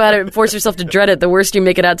you think about it and force yourself to dread it, the worse you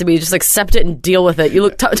make it out to be. Just accept it and deal with it. You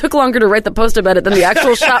took longer to write the post about it than the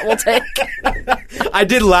actual shot will take. I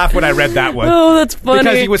did laugh when I read that one. Oh, that's funny.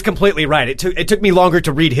 Because he was completely right. It took me longer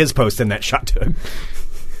to read his post than that shot took.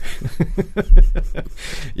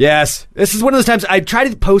 Yes. This is one of those times I try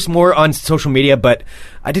to post more on social media, but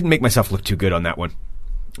I didn't make myself look too good on that one.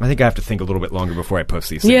 I think I have to think a little bit longer before I post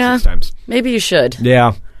these things sometimes. Maybe you should.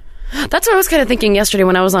 Yeah. That's what I was kind of thinking yesterday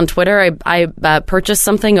when I was on Twitter. I purchased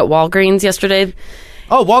something at Walgreens yesterday.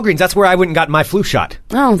 Oh, Walgreens. That's where I went and got my flu shot.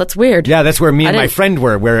 Oh, that's weird. Yeah, that's where me and my friend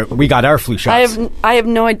were, where we got our flu shots. I have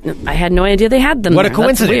no idea. I had no idea they had them. What a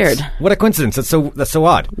coincidence. That's weird. What a coincidence. That's so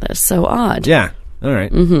odd. That's so odd. Yeah. All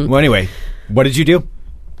right. Mm-hmm. Well, anyway, what did you do?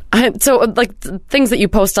 Things that you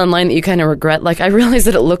post online that you kind of regret. Like, I realized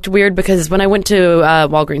that it looked weird because when I went to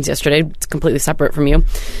Walgreens yesterday, it's completely separate from you.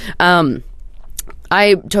 They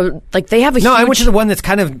have a huge... No, I went to the one that's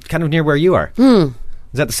kind of near where you are. Is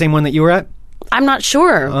that the same one that you were at? I'm not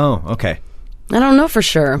sure. Oh, okay. I don't know for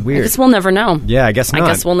sure. Weird. I guess we'll never know. Yeah, I guess not. I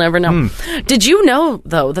guess we'll never know. Did you know,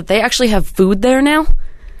 though, that they actually have food there now?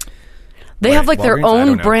 They have, like, their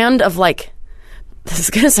own brand of, like... This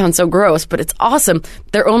is going to sound so gross, but it's awesome.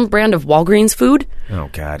 Their own brand of Walgreens food.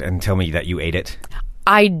 Oh, God. And tell me that you ate it.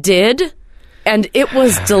 I did, and it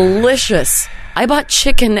was delicious. I bought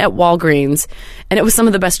chicken at Walgreens, and it was some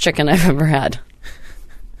of the best chicken I've ever had.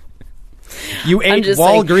 You ate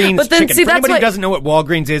Walgreens but then, chicken. See, For anybody who doesn't know what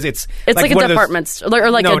Walgreens is, it's like a department store,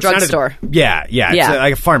 or like a drugstore. Yeah. It's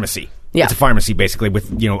like a pharmacy. Yeah. It's a pharmacy, basically,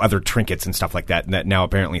 with other trinkets and stuff like that now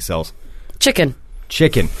apparently sells. Chicken.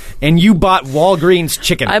 chicken. And you bought Walgreens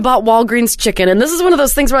chicken. I bought Walgreens chicken, and this is one of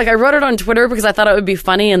those things where, like, I wrote it on Twitter because I thought it would be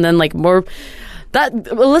funny, and then, like, that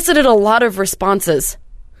elicited a lot of responses.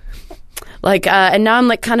 Like, and now I'm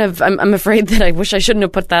like I'm afraid that I wish I shouldn't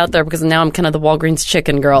have put that out there because now I'm kind of the Walgreens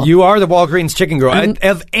chicken girl. You are the Walgreens chicken girl.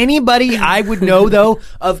 Of anybody I would know, though,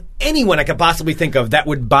 of anyone I could possibly think of that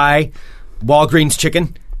would buy Walgreens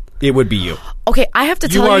chicken, it would be you. Okay, I have to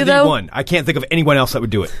tell you, though. You are the one. I can't think of anyone else that would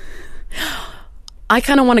do it. I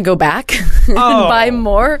kind of want to go back and buy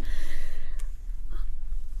more.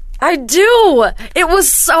 I do. It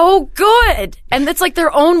was so good. And it's like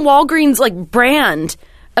their own Walgreens like brand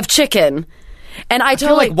of chicken. And I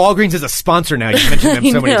feel like Walgreens is a sponsor now. You've mentioned them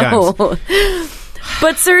so many times.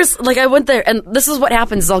 But seriously, like I went there, and this is what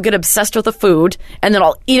happens: is I'll get obsessed with the food, and then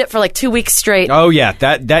I'll eat it for like 2 weeks straight. Oh yeah,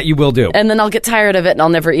 that you will do. And then I'll get tired of it, and I'll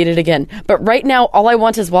never eat it again. But right now, all I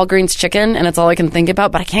want is Walgreens chicken, and it's all I can think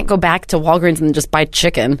about. But I can't go back to Walgreens and just buy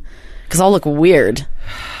chicken because I'll look weird.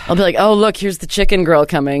 I'll be like, "Oh, look, here's the chicken girl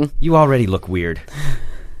coming." You already look weird.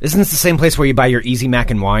 Isn't this the same place where you buy your Easy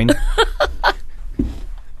Mac and wine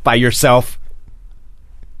by yourself?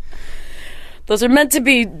 Those are meant to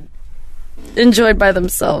be enjoyed by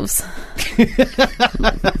themselves.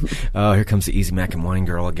 Oh, here comes the Easy Mac and wine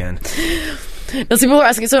girl again. Now, some people are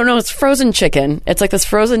asking, so no, it's frozen chicken. It's like this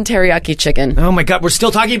frozen teriyaki chicken. Oh my God, we're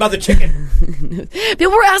still talking about the chicken.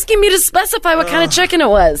 People were asking me to specify what kind of chicken it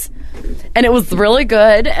was. And it was really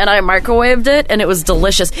good, and I microwaved it, and it was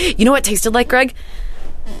delicious. You know what it tasted like, Greg?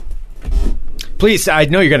 Please, I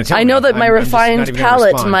know you're going to tell me. I know that my refined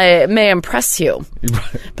palate may impress you.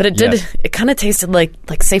 But it did. Yes. It kind of tasted like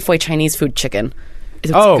Safeway Chinese food chicken. It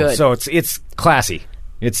was good. So it's classy.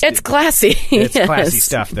 It's classy. It's yes. Classy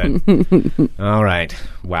stuff then. All right.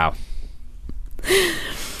 Wow.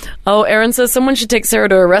 Oh, Aaron says someone should take Sarah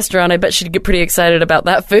to a restaurant. I bet she'd get pretty excited about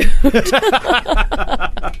that food.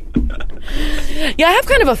 Yeah, I have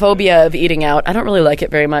kind of a phobia of eating out. I don't really like it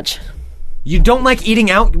very much. You don't like eating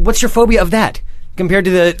out? What's your phobia of that compared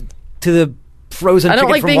to the frozen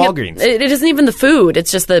chicken from Walgreens? It isn't even the food.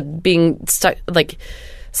 It's just the being stuck, like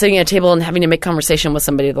sitting at a table and having to make conversation with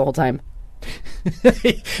somebody the whole time.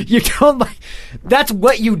 You don't like. That's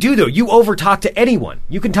what you do, though. You overtalk to anyone.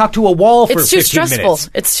 You can talk to a wall for 15 minutes. It's too stressful.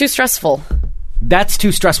 It's too stressful. That's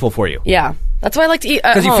too stressful for you. Yeah, that's why I like to eat.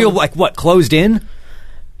 Because you feel like what, closed in?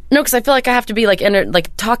 No, because I feel like I have to be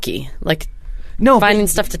like talky, like. No, finding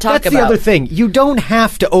stuff to talk about. That's the other thing. You don't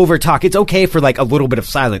have to overtalk. It's okay for like a little bit of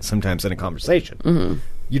silence sometimes in a conversation. Mm-hmm.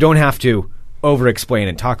 You don't have to over-explain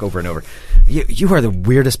and talk over and over. You are the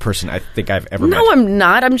weirdest person I think I've ever met. No, I'm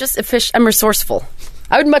not. I'm just I'm resourceful.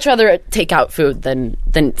 I would much rather take out food than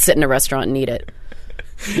sit in a restaurant and eat it.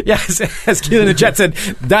 Yes, as Keelan the Jet said,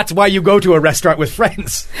 that's why you go to a restaurant with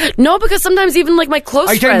friends. No, because sometimes even like my close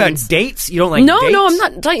friends. Are you talking about dates? You don't like dates? No, I'm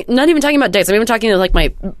not even talking about dates. I'm even talking like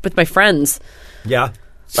with my friends. Yeah.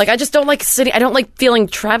 Like, I just don't like sitting. I don't like feeling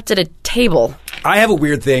trapped at a table. I have a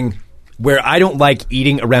weird thing where I don't like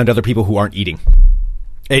eating around other people who aren't eating.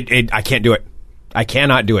 I can't do it. I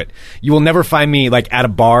cannot do it. You will never find me like at a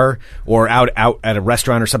bar or out at a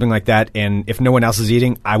restaurant or something like that. And if no one else is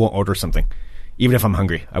eating, I won't order something. Even if I'm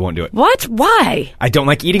hungry, I won't do it. What? Why? I don't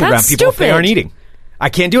like eating around people if they aren't eating. I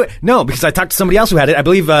can't do it. No, because I talked to somebody else who had it. I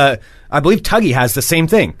believe Tuggy has the same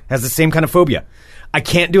thing. Has the same kind of phobia. I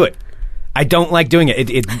can't do it. I don't like doing it.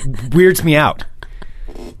 It weirds me out.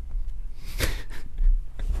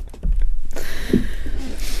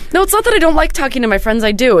 No, it's not that I don't like talking to my friends.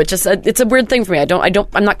 I do. It's just it's a weird thing for me.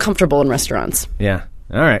 I'm not comfortable in restaurants. Yeah.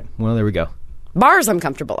 All right. Well, there we go. Bars I'm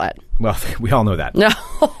comfortable at. Well, we all know that. No.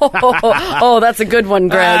 Oh, that's a good one,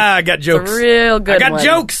 Greg. I got jokes. It's a real good one. I got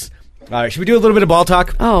jokes. All right. Should we do a little bit of ball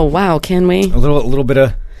talk? Oh, wow. Can we? A little bit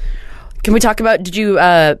of... Can we talk about, did you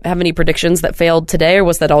have any predictions that failed today, or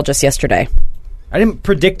was that all just yesterday? I didn't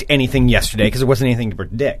predict anything yesterday because there wasn't anything to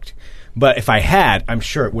predict. But if I had, I'm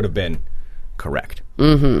sure it would have been correct.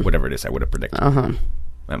 Mm-hmm. Whatever it is I would have predicted. Uh-huh.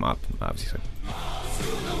 I'm obviously...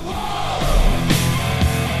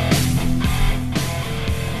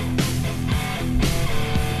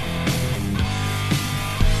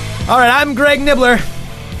 All right, I'm Greg Nibbler.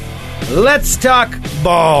 Let's talk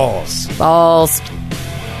balls. Balls.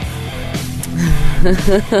 Do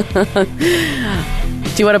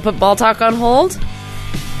you want to put ball talk on hold?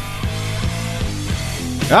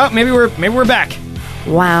 Oh, maybe we're back.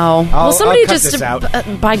 Wow. Well, somebody just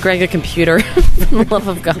buy Greg a computer. For the love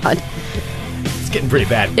of God. It's getting pretty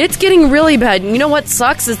bad. It's getting really bad. You know what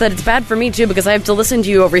sucks is that it's bad for me too, because I have to listen to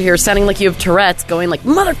you over here sounding like you have Tourette's, going like,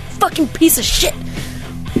 motherfucking piece of shit.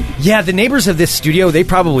 Yeah, the neighbors of this studio, they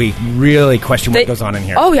probably really question what goes on in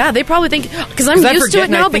here. Oh, yeah, they probably think... Because I'm used to it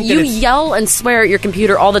now, but you yell and swear at your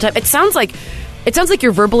computer all the time. It sounds like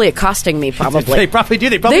you're verbally accosting me, probably. They probably do.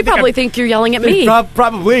 They probably think you're yelling at me.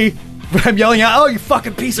 Probably. But I'm yelling out, oh, you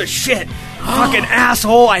fucking piece of shit. Fucking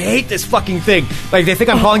asshole. I hate this fucking thing. Like, they think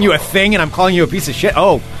I'm calling you a thing and I'm calling you a piece of shit.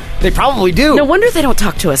 Oh, they probably do. No wonder they don't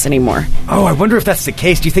talk to us anymore. Oh, I wonder if that's the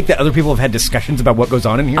case. Do you think that other people have had discussions about what goes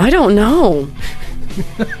on in here? I don't know.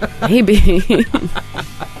 Maybe. This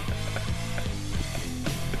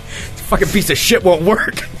fucking piece of shit won't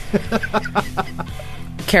work.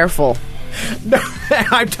 Careful. No,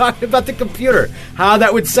 I'm talking about the computer. How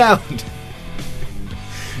that would sound.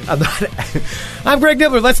 I'm Greg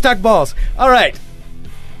Nibbler. Let's talk balls. All right.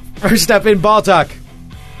 First up in ball talk.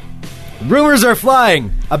 Rumors are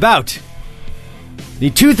flying about the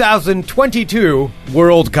 2022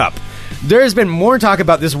 World Cup. There's been more talk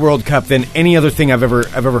about this World Cup than any other thing I've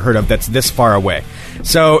ever heard of that's this far away.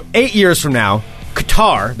 So 8 years from now,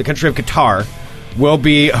 Qatar, the country of Qatar, will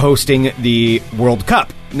be hosting the World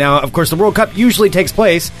Cup. Now, of course, the World Cup usually takes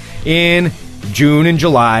place in June and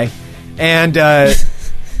July, and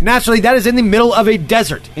naturally, that is in the middle of a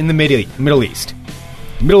desert in the Middle East.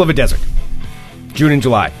 Middle of a desert. June and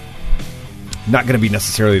July. Not going to be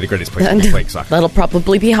necessarily the greatest place to play soccer. That'll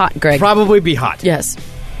probably be hot, Greg. Probably be hot. Yes.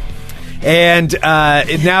 And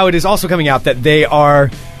now it is also coming out that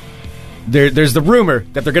there's the rumor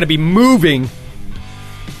that they're going to be moving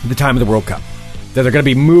the time of the World Cup. That they're going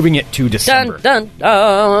to be moving it to December. Dun, dun,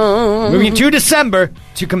 dun. Moving it to December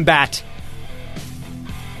to combat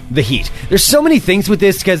the heat. There's so many things with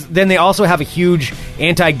this, because then they also have a huge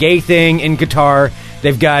anti-gay thing in Qatar.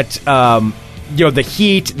 They've got, the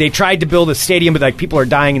heat. They tried to build a stadium, but people are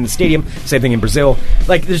dying in the stadium. Same thing in Brazil.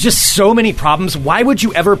 There's just so many problems. Why would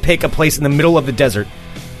you ever pick a place in the middle of the desert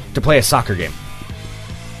to play a soccer game?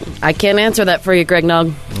 I can't answer that for you, Greg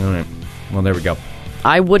Nog. All right. Well, there we go.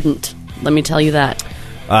 I wouldn't. Let me tell you that.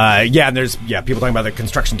 And there's people talking about the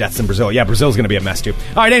construction deaths in Brazil. Yeah, Brazil's going to be a mess, too.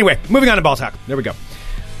 All right, anyway, moving on to ball talk. There we go.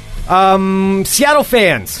 Seattle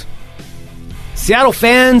fans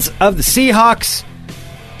of the Seahawks.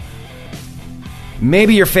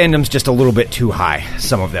 Maybe your fandom's just a little bit too high,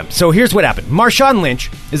 some of them. So here's what happened. Marshawn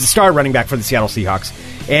Lynch is the star running back for the Seattle Seahawks.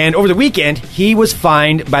 And over the weekend, he was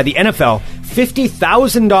fined by the NFL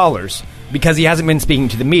 $50,000 because he hasn't been speaking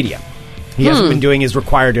to the media. He hasn't been doing his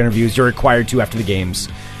required interviews. You're required to after the games.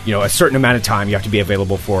 A certain amount of time you have to be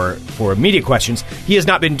available for media questions. He has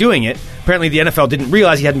not been doing it. Apparently the NFL didn't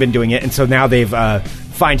realize he hadn't been doing it, and so now they've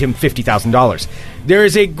fined him $50,000. There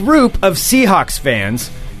is a group of Seahawks fans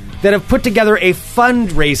that have put together a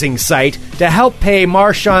fundraising site to help pay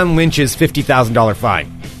Marshawn Lynch's $50,000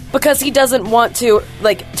 fine. Because he doesn't want to,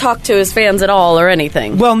 talk to his fans at all or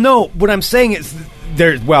anything. Well, no. What I'm saying is...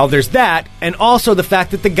 There's that, and also the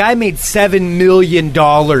fact that the guy made $7 million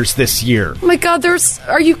this year. Oh my God,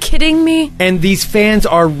 are you kidding me? And these fans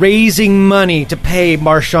are raising money to pay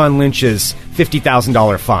Marshawn Lynch's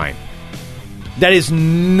 $50,000 fine. That is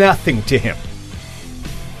nothing to him.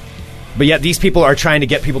 But yet these people are trying to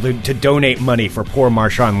get people to donate money for poor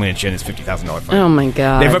Marshawn Lynch and his $50,000 fine. Oh my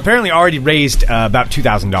God. They've apparently already raised about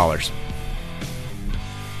 $2,000.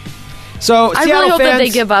 So, I really hope that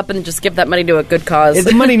they give up and just give that money to a good cause.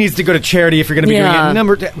 The money needs to go to charity if you're going to be doing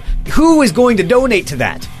it. Who is going to donate to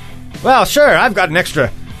that? Well, sure, I've got an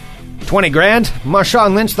extra $20,000.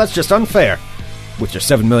 Marshawn Lynch, that's just unfair. With your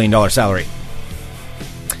 $7 million salary.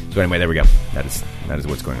 So anyway, there we go. That is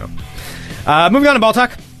what's going on. Moving on to ball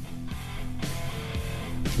talk.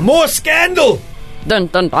 More scandal! Dun,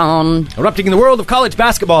 dun, dun. Erupting in the world of college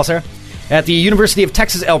basketball, sir. At the University of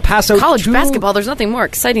Texas, El Paso. College basketball, there's nothing more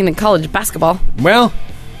exciting than college basketball. Well,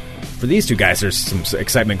 for these two guys, there's some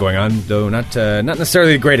excitement going on, though not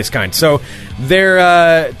necessarily the greatest kind. So,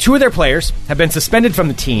 two of their players have been suspended from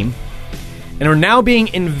the team and are now being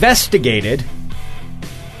investigated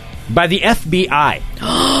by the FBI.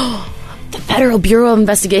 The Federal Bureau of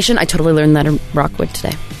Investigation? I totally learned that in Rockwood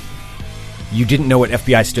today. You didn't know what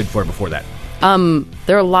FBI stood for before that?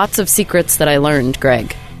 There are lots of secrets that I learned,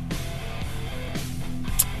 Greg.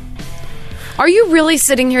 Are you really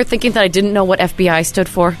sitting here thinking that I didn't know what FBI stood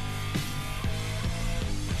for?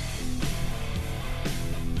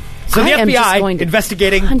 So the FBI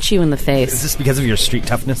investigating... punch you in the face. Is this because of your street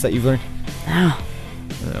toughness that you've learned? No.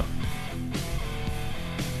 No.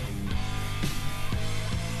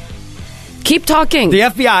 Keep talking. The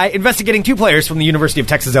FBI investigating two players from the University of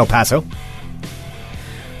Texas, El Paso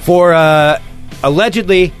for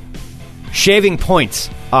allegedly shaving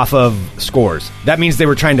points off of scores. That means they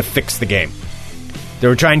were trying to fix the game. They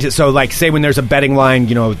were trying to, say when there's a betting line,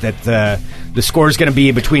 that the score is going to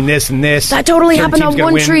be between this and this. That totally Certain happened team's on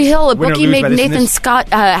gonna One Tree Hill. A win or bookie lose made by this and Nathan this.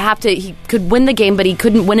 Scott he could win the game, but he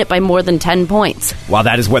couldn't win it by more than 10 points. Well,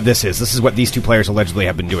 that is what this is. This is what these two players allegedly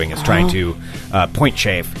have been doing, is trying to point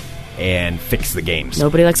shave and fix the games.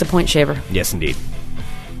 Nobody likes a point shaver. Yes, indeed.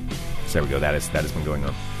 So there we go. That has been going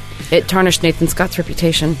on. It tarnished Nathan Scott's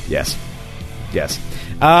reputation. Yes.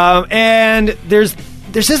 And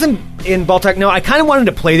this isn't in Ball Talk. No, I kind of wanted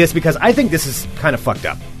to play this because I think this is kind of fucked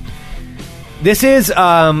up. This is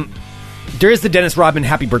there is the Dennis Rodman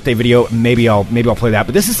happy birthday video. Maybe I'll play that.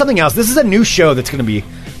 But this is something else. This is a new show that's going to be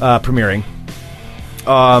premiering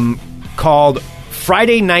called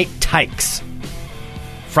Friday Night Tykes.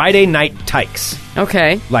 Friday Night Tykes.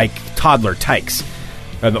 Okay. Like toddler tykes.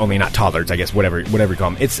 Only not toddlers, I guess, whatever you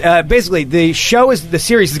call them. It's basically the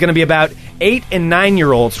series is going to be about 8 and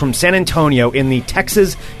 9-year-olds from San Antonio in the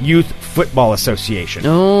Texas Youth Football Association.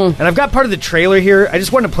 Oh. And I've got part of the trailer here. I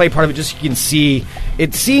just wanted to play part of it just so you can see.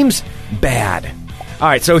 It seems bad. All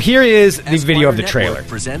right, so here is the video of the trailer. Network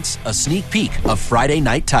presents a sneak peek of Friday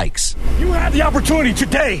Night Tykes. You have the opportunity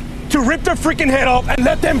today to rip their freaking head off and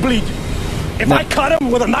let them bleed. If I cut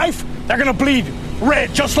them with a knife, they're going to bleed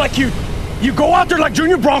red, just like you. You go out there like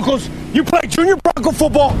Junior Broncos, you play Junior Bronco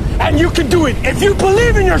football, and you can do it. If you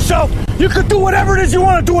believe in yourself, you can do whatever it is you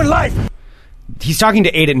want to do in life. He's talking to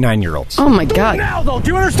 8 and 9-year-olds. Oh, my Do God. it now, though. Do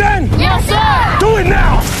you understand? Yes, sir! Do it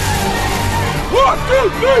now! 1,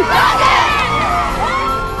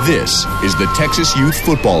 2, 3! This is the Texas Youth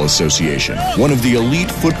Football Association, one of the elite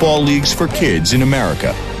football leagues for kids in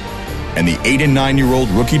America. And the 8 and 9-year-old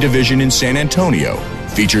rookie division in San Antonio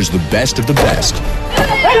features the best of the best.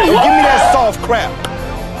 Hey, give me that soft crap.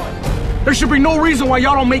 There should be no reason why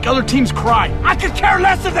y'all don't make other teams cry. I could care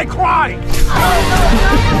less if they cry.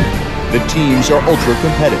 The teams are ultra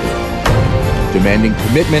competitive, demanding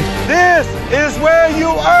commitment. This is where you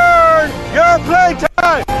earn your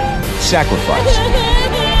playtime. Sacrifice,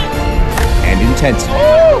 and intensity.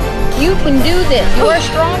 You can do this. You are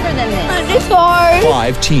stronger than this. This hard.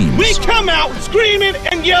 5 teams. We come out screaming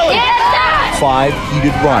and yelling. Yes, 5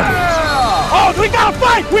 heated rivals. Oh, we gotta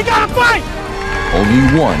fight! We gotta fight!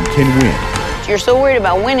 Only one can win. You're so worried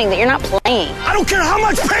about winning that you're not playing. I don't care how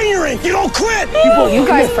much pain you're in. You don't quit. You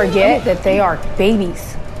guys forget that they are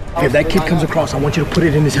babies. If that kid comes across, I want you to put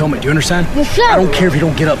it in his helmet. Do you understand? Yes, sir. I don't care if you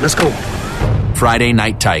don't get up. Let's go. Friday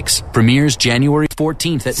Night Tykes premieres January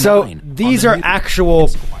 14th at 9. So these are actual...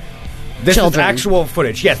 This Children. is actual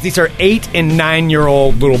footage. Yes, these are 8 and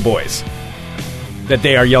 9-year-old little boys that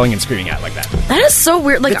they are yelling and screaming at like that. That is so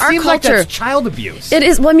weird. Like, It our seems like culture... that's child abuse. It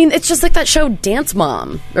is. Well, I mean, it's just like that show Dance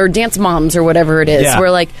Mom or Dance Moms or whatever it is, Yeah.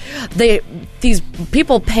 where like these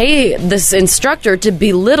people pay this instructor to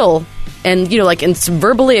belittle and and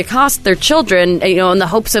verbally accost their children, in the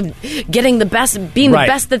hopes of getting the best, being Right.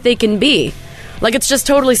 the best that they can be. Like, it's just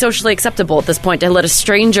totally socially acceptable at this point to let a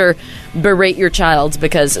stranger berate your child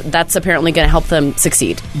because that's apparently going to help them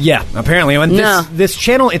succeed. Yeah, apparently. And No. this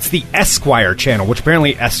channel, it's the Esquire channel, which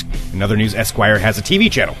apparently, in other news, Esquire has a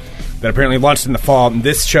TV channel that apparently launched in the fall. And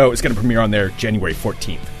this show is going to premiere on there January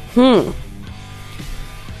 14th.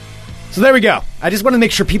 So there we go. I just want to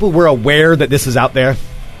make sure people were aware that this is out there.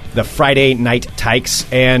 The Friday Night Tykes.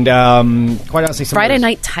 And quite honestly, Friday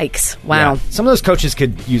Night Tykes. Wow. Yeah, some of those coaches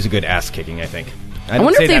could use a good ass kicking, I think. I don't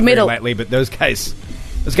wonder say if they've that made very a- lightly, but those guys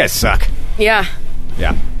suck. Yeah.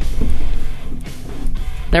 Yeah.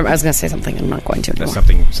 I was going to say something. I'm not going to anymore.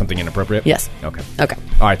 That's something inappropriate? Yes. Okay. Okay.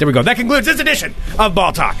 All right, there we go. That concludes this edition of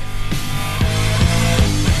Ball Talk.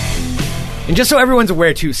 And just so everyone's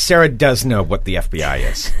aware, too, Sarah does know what the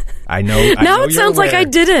FBI is. I know. Now it sounds like I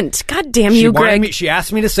didn't. God damn you, Greg. She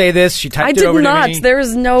asked me to say this. She typed I it did over not. to me. There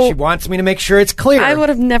is no. She wants me to make sure it's clear. I would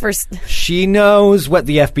have never. She knows what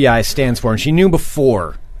the FBI stands for, and she knew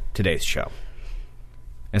before today's show.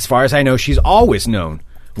 As far as I know, she's always known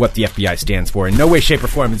what the FBI stands for. In no way, shape, or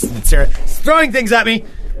form did Sarah throwing things at me.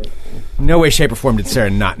 No way, shape, or form did Sarah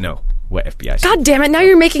not know what FBI stands for. God damn it! Now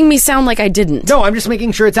you're making me sound like I didn't. No, I'm just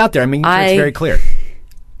making sure it's out there. I'm making sure it's very clear.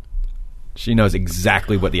 She knows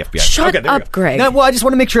exactly what the FBI is. Shut there we up, go. Greg. No, well, I just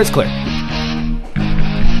want to make sure it's clear.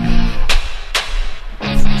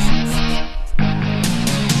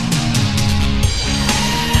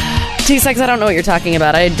 T-Sex, I don't know what you're talking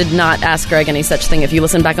about. I did not ask Greg any such thing. If you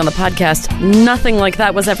listen back on the podcast, nothing like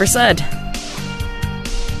that was ever said.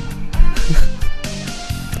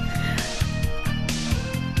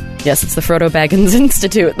 Yes, it's the Frodo Baggins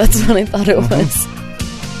Institute. That's what I thought it was.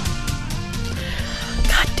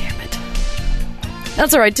 God damn it.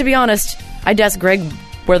 That's all right. To be honest, I'd ask Greg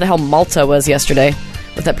where the hell Malta was yesterday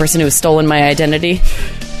with that person who was stolen my identity.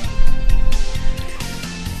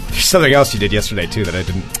 something else you did yesterday, too, that I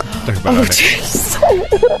didn't talk about.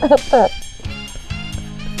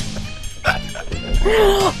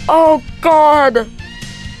 Oh, God.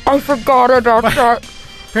 I forgot about that.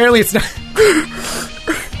 Apparently it's not...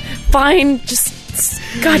 Fine, just...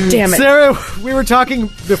 God damn it. Sarah, we were talking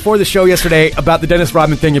before the show yesterday about the Dennis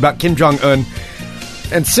Rodman thing, about Kim Jong-un,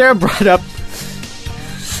 and Sarah brought up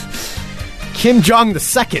Kim Jong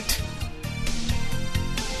II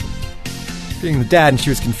being the dad, and she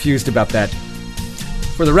was confused about that.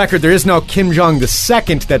 For the record, there is no Kim Jong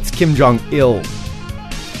II, that's Kim Jong-il.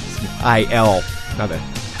 I-L,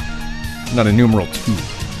 not a numeral 2.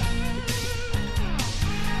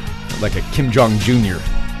 Like a Kim Jong Jr.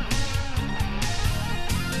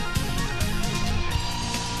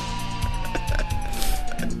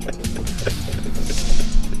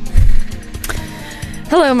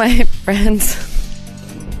 Hello, my friends.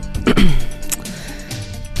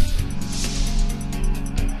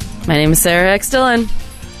 My name is Sarah X. Dillon.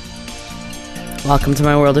 Welcome to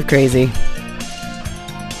my world of crazy.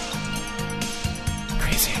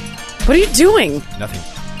 Crazy. What are you doing? Nothing.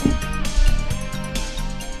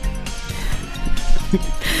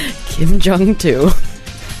 Kim Jong 2.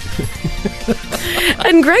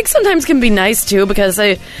 And Greg sometimes can be nice too, because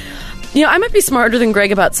I might be smarter than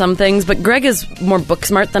Greg about some things, but Greg is more book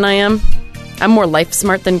smart than I am. I'm more life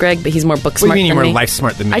smart than Greg, but he's more book smart than me. What do you mean you're more life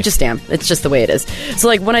smart than me? I just am. It's just the way it is. So,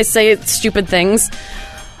 like, when I say stupid things,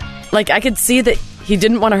 like, I could see that he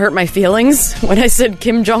didn't want to hurt my feelings when I said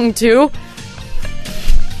Kim Jong 2.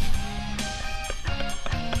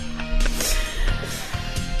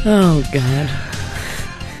 Oh, God.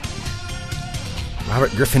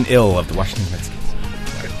 Robert Griffin Ill of the Washington Redskins.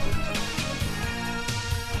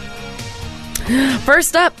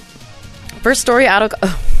 First story out of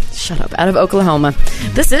Oklahoma.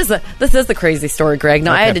 This is the crazy story, Greg.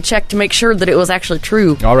 Now, okay. I had to check to make sure that it was actually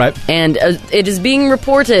true. All right. And it is being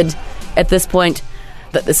reported at this point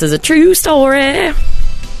that this is a true story.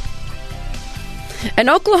 An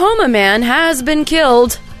Oklahoma man has been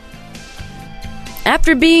killed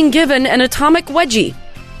after being given an atomic wedgie.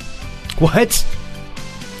 What?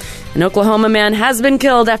 An Oklahoma man has been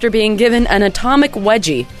killed after being given an atomic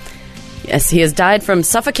wedgie. Yes, he has died from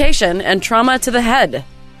suffocation and trauma to the head.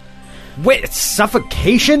 Wait,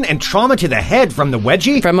 suffocation and trauma to the head from the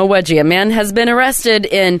wedgie? From a wedgie. A man has been arrested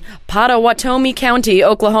in Pottawatomie County,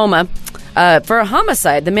 Oklahoma, for a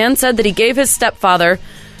homicide. The man said that he gave his stepfather,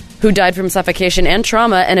 who died from suffocation and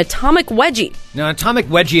trauma, an atomic wedgie. Now, an atomic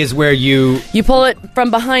wedgie is where you pull it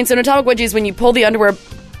from behind. So an atomic wedgie is when you pull the underwear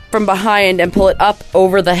from behind and pull it up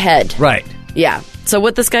over the head. Right. Yeah. So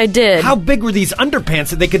what this guy did... How big were these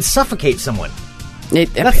underpants that they could suffocate someone?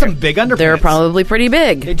 That's some big underpants. They're probably pretty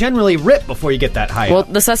big. They generally rip before you get that high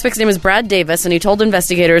up. The suspect's name is Brad Davis, and he told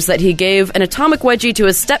investigators that he gave an atomic wedgie to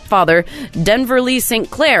his stepfather, Denver Lee St.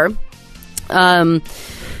 Clair.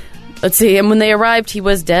 Let's see, and when they arrived, he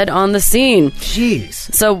was dead on the scene. Jeez.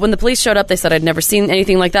 So when the police showed up, they said, I'd never seen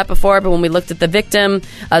anything like that before, but when we looked at the victim,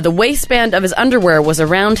 the waistband of his underwear was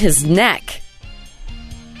around his neck.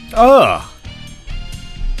 Ugh.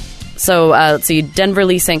 So, let's see, Denver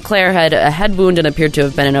Lee St. Clair had a head wound and appeared to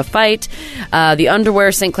have been in a fight. The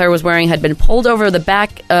underwear St. Clair was wearing had been pulled over the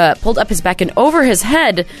back, pulled up his back and over his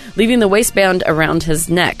head, leaving the waistband around his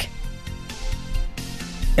neck.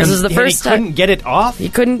 This is the first time. He couldn't get it off? He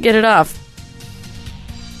couldn't get it off.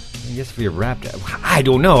 I guess if you're wrapped up. I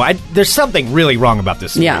don't know. There's something really wrong about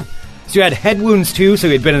this story. Yeah. So you had head wounds too, so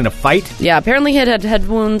he had been in a fight? Yeah, apparently he had head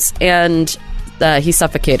wounds and he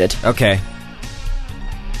suffocated. Okay.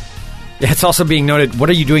 It's also being noted,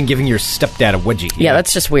 what are you doing giving your stepdad a wedgie? Yeah,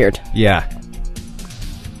 that's just weird. Yeah.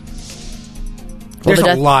 There's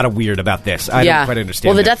a lot of weird about this. I don't quite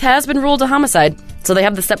understand. Well, the death has been ruled a homicide, so they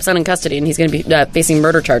have the stepson in custody, and he's going to be facing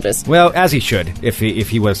murder charges. Well, as he should, if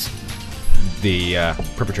he was the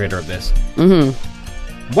perpetrator of this.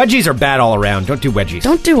 Mm-hmm. Wedgies are bad all around. Don't do wedgies.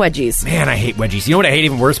 Don't do wedgies. Man, I hate wedgies. You know what I hate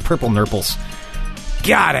even worse? Purple nurples.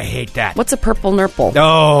 God, I hate that. What's a purple nurple?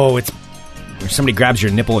 Oh, it's where somebody grabs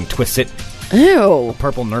your nipple and twists it. Ew. A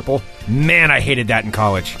purple nurple. Man, I hated that in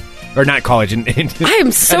college. Or not college. I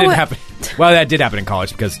am so... That didn't happen. Well, that did happen in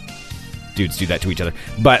college because dudes do that to each other.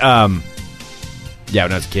 But, yeah,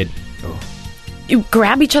 when I was a kid. Oh. You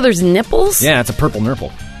grab each other's nipples? Yeah, it's a purple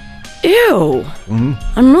nurple. Ew. Mm-hmm.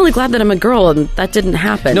 I'm really glad that I'm a girl and that didn't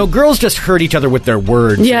happen. No, girls just hurt each other with their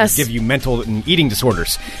words. Yes. And give you mental and eating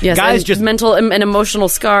disorders. Yes, guys just mental and emotional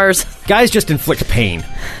scars. Guys just inflict pain.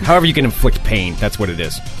 However you can inflict pain, that's what it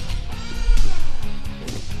is.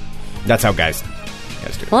 That's how guys do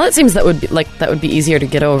it. Well, it seems that would be easier to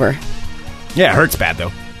get over. Yeah, it hurts bad,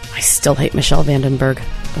 though. I still hate Michelle Vandenberg.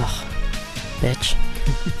 Ugh. Bitch.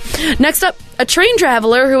 Next up, a train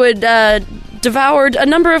traveler who had devoured a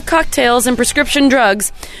number of cocktails and prescription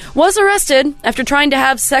drugs was arrested after trying to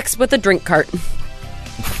have sex with a drink cart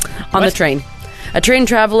on the train. A train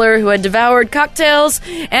traveler who had devoured cocktails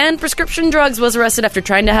and prescription drugs was arrested after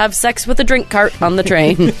trying to have sex with a drink cart on the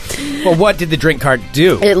train. Well, what did the drink cart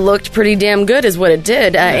do? It looked pretty damn good is what it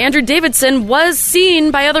did. Andrew Davidson was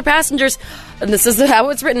seen by other passengers, and this is how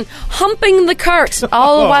it's written, humping the cart,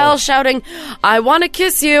 all while shouting, "I want to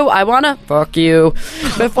kiss you, I want to fuck you,"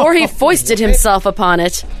 before he foisted himself upon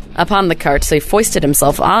the cart. So he foisted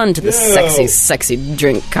himself onto the sexy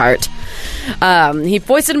drink cart. He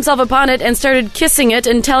foisted himself upon it and started kissing it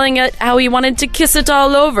and telling it how he wanted to kiss it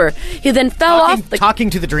all over. He then fell off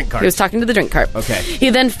talking to the drink cart. He was talking to the drink cart. Okay.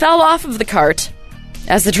 He then fell off of the cart.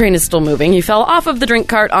 As the train is still moving, he fell off of the drink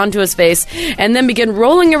cart onto his face and then began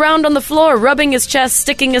rolling around on the floor, rubbing his chest,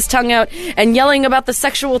 sticking his tongue out, and yelling about the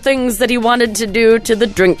sexual things that he wanted to do to the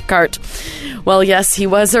drink cart. Well, yes, he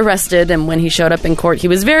was arrested, and when he showed up in court, he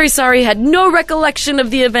was very sorry, had no recollection of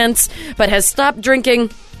the events, but has stopped drinking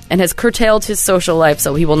and has curtailed his social life,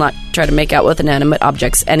 so he will not try to make out with inanimate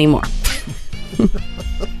objects anymore.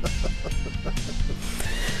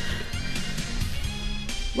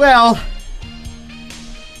 Well...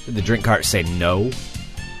 Did the drink cart say no?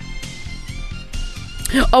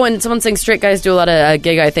 Oh, and someone's saying straight guys do a lot of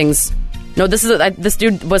gay guy things. No, this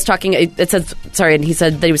dude was talking. It says sorry, and he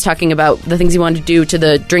said that he was talking about the things he wanted to do to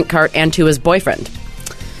the drink cart and to his boyfriend.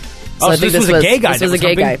 So I think this was a gay guy. This was a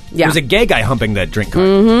gay guy. Yeah, it was a gay guy humping the drink cart.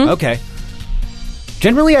 Mm-hmm. Okay.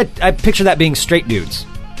 Generally, I picture that being straight dudes.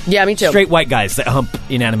 Yeah, me too. Straight white guys that hump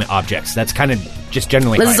inanimate objects. That's kind of just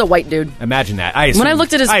generally. This is a white dude. Imagine that. I assumed. When I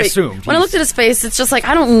looked at his face, when I looked at his face, it's just like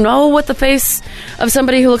I don't know what the face of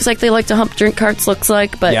somebody who looks like they like to hump drink carts looks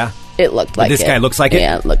like, but yeah. It looked like this it. guy looks like it.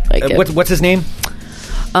 Yeah, it looked like it. What's his name?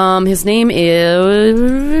 His name is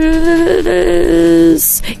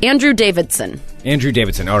Andrew Davidson. Andrew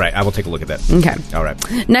Davidson. All right, I will take a look at that. Okay. All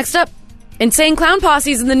right. Next up, Insane Clown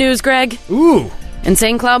Posse's in the news, Greg. Ooh.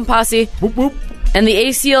 Insane Clown Posse. Whoop, whoop. And the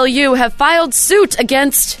ACLU have filed suit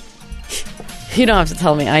against... You don't have to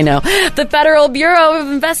tell me, I know. The Federal Bureau of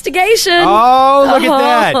Investigation. Oh, look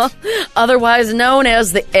at that. Otherwise known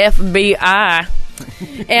as the FBI.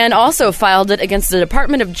 And also filed it against the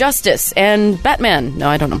Department of Justice and Batman. No,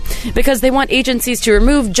 I don't know. Because they want agencies to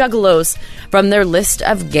remove juggalos from their list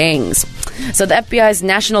of gangs. So the FBI's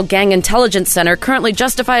National Gang Intelligence Center currently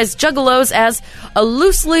justifies juggalos as a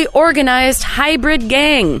loosely organized hybrid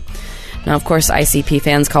gang. Now, of course, ICP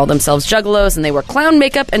fans call themselves juggalos, and they wear clown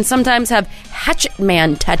makeup and sometimes have Hatchet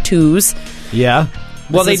Man tattoos. Yeah.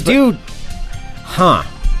 Well, they do... Huh.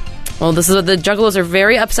 Well, this is what the juggalos are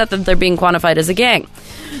very upset that they're being quantified as a gang.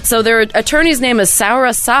 So their attorney's name is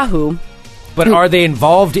Saura Sahu. But are they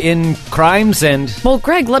involved in crimes and... Well,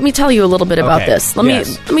 Greg, let me tell you a little bit about this. Let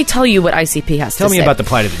me tell you what ICP has to say. Tell me about the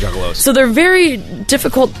plight of the juggalos. So they're very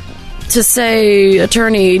difficult to say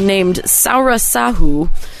attorney named Saura Sahu,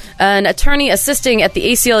 an attorney assisting at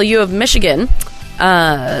the ACLU of Michigan.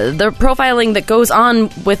 The profiling that goes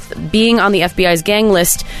on with being on the FBI's gang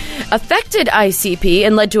list affected ICP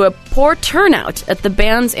and led to a poor turnout at the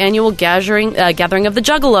band's annual gathering of the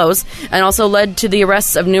Juggalos, and also led to the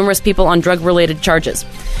arrests of numerous people on drug-related charges.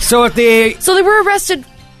 So they were arrested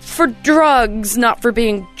for drugs, not for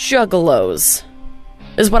being Juggalos,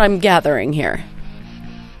 is what I'm gathering here.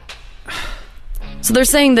 So they're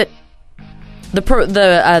saying that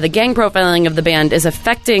the gang profiling of the band is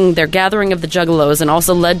affecting their gathering of the Juggalos and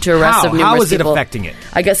also led to arrests of numerous people. How is it affecting it?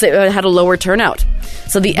 I guess it had a lower turnout.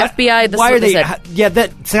 So the FBI... Why are they... Yeah,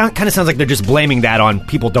 that kind of sounds like they're just blaming that on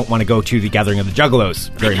people don't want to go to the gathering of the Juggalos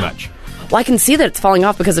very much. Well, I can see that it's falling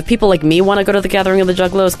off because if people like me want to go to the gathering of the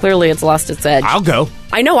Juggalos, clearly it's lost its edge. I'll go.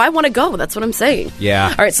 I know, I want to go. That's what I'm saying.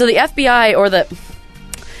 Yeah. All right, so the FBI, or the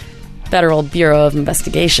Federal Bureau of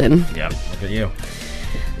Investigation... Yeah, look at you.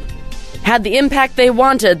 Had the impact they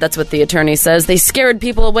wanted, that's what the attorney says. They scared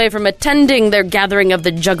people away from attending their gathering of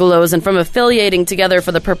the Juggalos and from affiliating together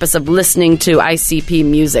for the purpose of listening to ICP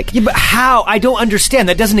music. Yeah, but how? I don't understand.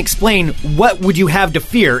 That doesn't explain what would you have to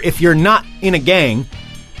fear if you're not in a gang.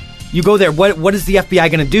 You go there, what is the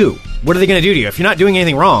FBI going to do? What are they going to do to you? If you're not doing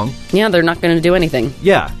anything wrong... Yeah, they're not going to do anything.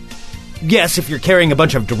 Yeah. Yes, if you're carrying a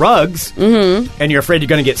bunch of drugs and you're afraid you're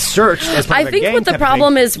going to get searched as part of a gang. I think what the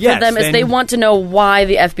problem is for them is they want to know why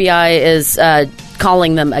the FBI is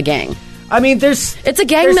calling them a gang. I mean, it's a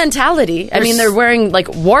gang mentality. I mean, they're wearing like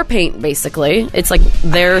war paint, basically. It's like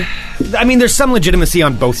they're... I mean, there's some legitimacy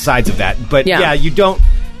on both sides of that, but yeah, you don't...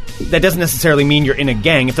 That doesn't necessarily mean you're in a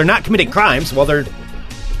gang. If they're not committing crimes, well, they're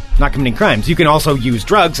not committing crimes. You can also use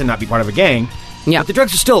drugs and not be part of a gang. Yeah. But the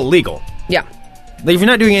drugs are still illegal. Yeah. Like, if you're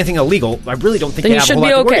not doing anything illegal, I really don't think then they you have a should whole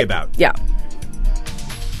be lot to worry okay. about. Yeah.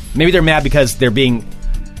 Maybe they're mad because they're being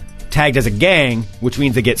tagged as a gang, which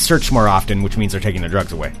means they get searched more often, which means they're taking their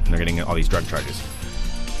drugs away, and they're getting all these drug charges.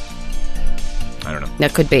 I don't know.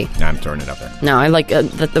 That could be. No, I'm throwing it up there. No, I like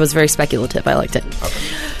that was very speculative. I liked it. Okay.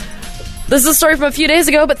 This is a story from a few days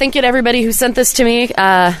ago, but thank you to everybody who sent this to me,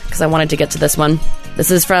 because I wanted to get to this one. This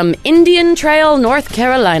is from Indian Trail, North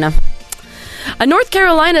Carolina. A North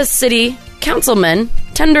Carolina city councilman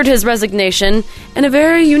tendered his resignation in a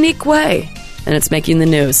very unique way, and it's making the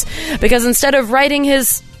news. Because instead of writing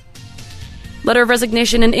his letter of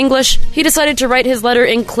resignation in English, he decided to write his letter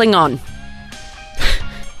in Klingon.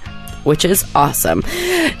 Which is awesome.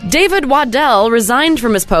 David Waddell resigned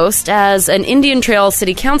from his post as an Indian Trail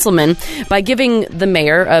City councilman by giving the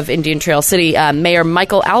mayor of Indian Trail City, Mayor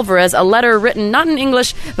Michael Alvarez, a letter written not in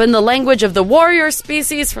English, but in the language of the warrior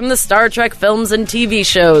species from the Star Trek films and TV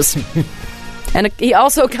shows. And he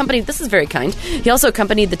also accompanied, this is very kind, he also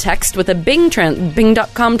accompanied the text with a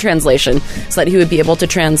Bing.com translation so that he would be able to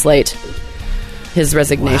translate his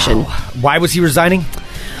resignation. Wow. Why was he resigning?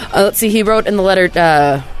 Let's see, he wrote in the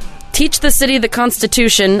letter, teach the city the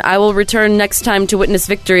Constitution. I will return next time to witness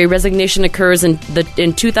victory. Resignation occurs in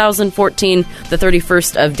 2014, the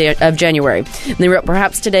 31st of January. And they wrote,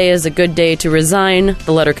 perhaps today is a good day to resign.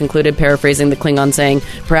 The letter concluded, paraphrasing the Klingon, saying,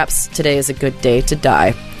 perhaps today is a good day to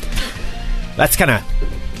die. That's kind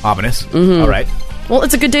of ominous. Mm-hmm. All right. Well,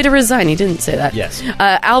 it's a good day to resign. He didn't say that. Yes.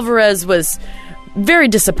 Alvarez was very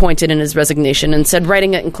disappointed in his resignation and said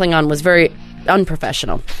writing it in Klingon was very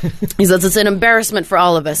unprofessional. He says it's an embarrassment for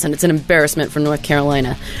all of us, and it's an embarrassment for North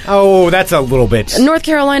Carolina. Oh, that's a little bit. North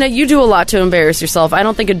Carolina, you do a lot to embarrass yourself. I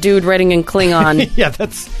don't think a dude writing in Klingon yeah,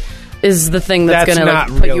 that's is the thing that's going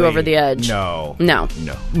to put you over the edge. No. No.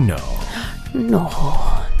 No. No.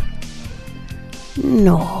 No.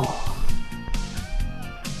 No.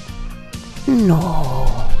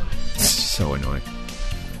 No. So annoying.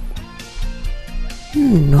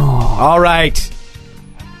 No. All right.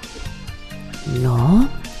 No.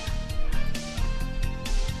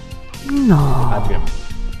 No.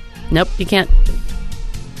 Nope, you can't.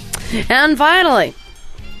 And finally,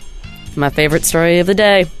 my favorite story of the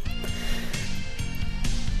day.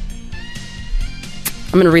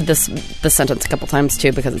 I'm going to read this sentence a couple times,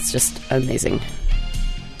 too, because it's just amazing.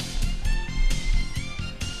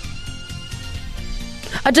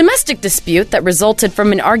 A domestic dispute that resulted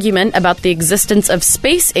from an argument about the existence of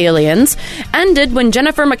space aliens ended when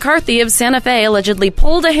Jennifer McCarthy of Santa Fe allegedly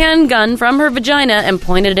pulled a handgun from her vagina and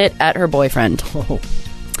pointed it at her boyfriend. Oh.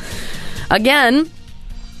 Again,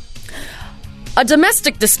 a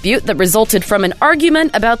domestic dispute that resulted from an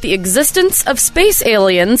argument about the existence of space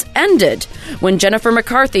aliens ended when Jennifer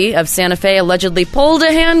McCarthy of Santa Fe allegedly pulled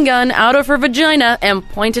a handgun out of her vagina and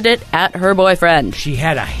pointed it at her boyfriend. She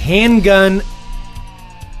had a handgun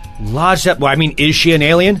lodged up. Well, I mean, is she an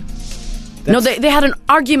alien? No, they had an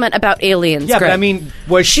argument about aliens. Yeah, Greg. but I mean,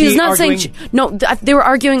 was She's she not arguing? saying... they were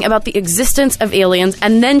arguing about the existence of aliens,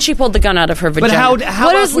 and then she pulled the gun out of her vagina. But how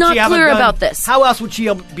what else is would not she have clear a gun? about this? How else would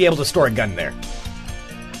she be able to store a gun there?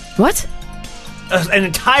 What? An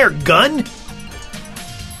entire gun?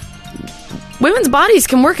 Women's bodies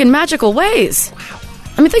can work in magical ways. Wow.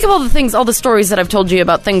 I mean, think of all the stories that I've told you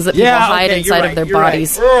about things that people hide inside of their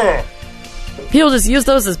bodies. Right. People just use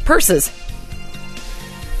those as purses.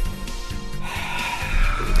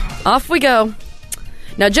 Off we go.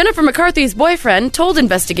 Now, Jennifer McCarthy's boyfriend told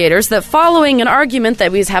investigators that following an argument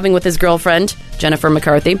that he was having with his girlfriend, Jennifer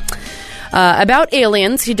McCarthy, about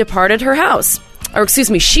aliens, he departed her house. Or,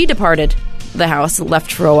 excuse me, she departed the house,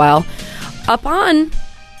 left for a while. Upon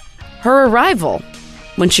her arrival,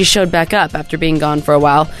 when she showed back up after being gone for a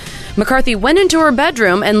while, McCarthy went into her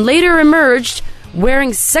bedroom and later emerged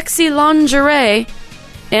wearing sexy lingerie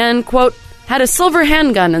and, quote, had a silver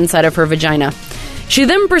handgun inside of her vagina. She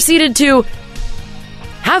then proceeded to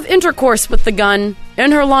have intercourse with the gun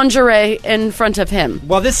in her lingerie in front of him.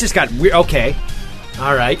 Well, this just got weird. Okay.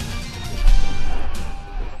 All right.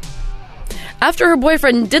 After her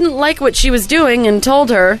boyfriend didn't like what she was doing and told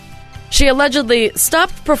her, she allegedly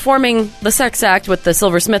stopped performing the sex act with the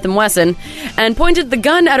silver Smith & Wesson and pointed the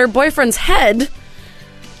gun at her boyfriend's head.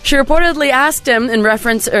 She reportedly asked him, in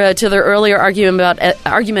reference to their earlier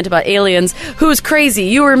argument about aliens, who's crazy,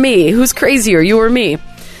 you or me? Who's crazier, you or me?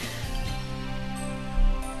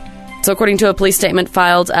 So according to a police statement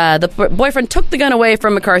filed, the boyfriend took the gun away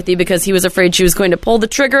from McCarthy because he was afraid she was going to pull the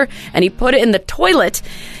trigger, and he put it in the toilet.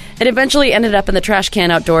 It eventually ended up in the trash can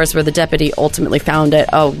outdoors where the deputy ultimately found it.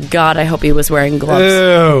 Oh, God, I hope he was wearing gloves.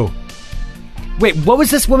 Ew. Wait, what was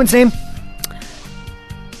this woman's name?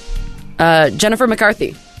 Jennifer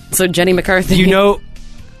McCarthy. So Jenny McCarthy. You know...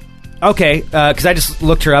 Okay, because I just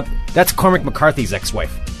looked her up. That's Cormac McCarthy's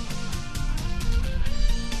ex-wife.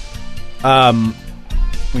 Let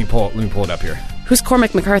me pull it up here. Who's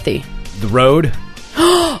Cormac McCarthy? The Road.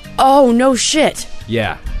 Oh, no shit.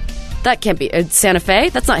 Yeah. That can't be. Santa Fe?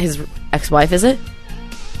 That's not his ex-wife, is it?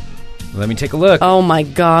 Let me take a look. Oh, my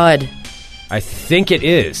God. I think it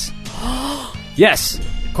is. Yes.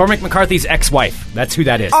 Cormac McCarthy's ex-wife. That's who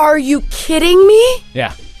that is. Are you kidding me?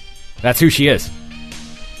 Yeah. That's who she is.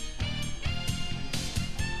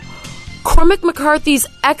 Cormac McCarthy's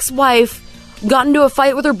ex-wife got into a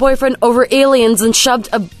fight with her boyfriend over aliens and shoved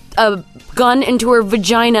a gun into her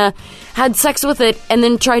vagina, had sex with it, and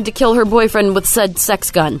then tried to kill her boyfriend with said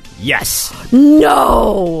sex gun. Yes.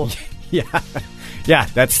 No. Yeah. Yeah,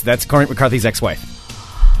 that's Cormac McCarthy's ex-wife.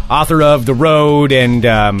 Author of The Road and,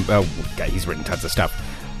 God, he's written tons of stuff.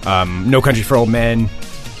 No Country for Old Men.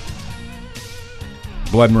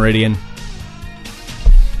 Blood Meridian.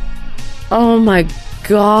 Oh, my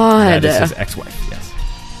God. That is his ex-wife, yes.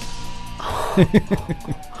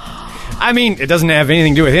 I mean, it doesn't have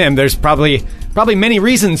anything to do with him. There's probably many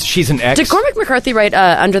reasons she's an ex. Did Cormac McCarthy write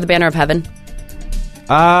Under the Banner of Heaven?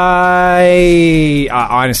 Honestly,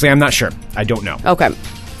 I'm not sure. I don't know. Okay.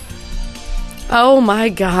 Oh, my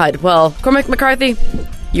God. Well, Cormac McCarthy,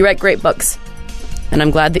 you write great books. And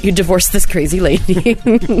I'm glad that you divorced this crazy lady.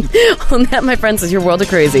 On that, my friends, is your world of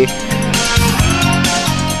crazy.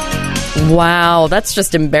 Wow, that's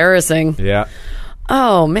just embarrassing. Yeah.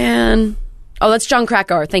 Oh, man. Oh, that's John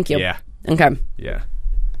Krakauer. Thank you. Yeah. Okay. Yeah.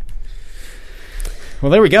 Well,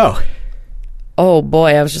 there we go. Oh,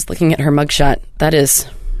 boy, I was just looking at her mugshot. That is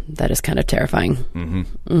kind of terrifying. Mm-hmm.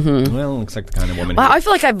 Mm-hmm. Well, looks like the kind of woman. Wow, I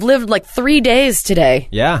feel like I've lived like 3 days today.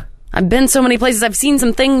 Yeah. I've been so many places. I've seen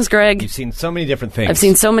some things, Greg. You've seen so many different things. I've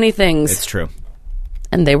seen so many things. It's true.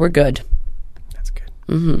 And they were good. That's good.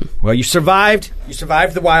 Mm-hmm. Well, you survived. You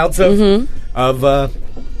survived the wilds of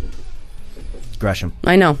Gresham.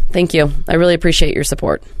 I know. Thank you. I really appreciate your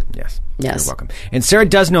support. Yes. Yes. You're welcome. And Sarah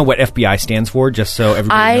does know what FBI stands for, just so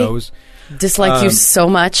everybody knows. Dislike you so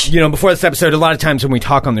much. You know, before this episode, a lot of times when we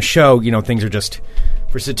talk on the show, you know, things are just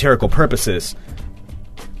for satirical purposes.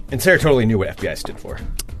 And Sarah totally knew what FBI stood for.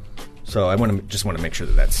 So I just want to make sure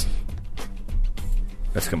that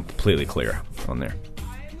that's completely clear on there.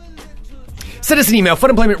 Send us an email,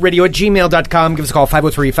 funemploymentradio@gmail.com. Give us a call,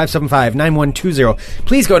 503-575-9120.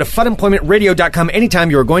 Please go to funemploymentradio.com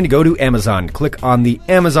anytime you're going to go to Amazon. Click on the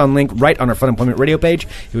Amazon link right on our Fun Employment Radio page.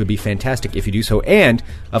 It would be fantastic if you do so. And,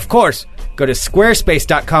 of course, go to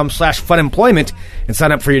squarespace.com/funemployment and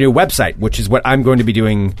sign up for your new website, which is what I'm going to be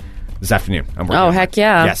doing this afternoon. Oh, heck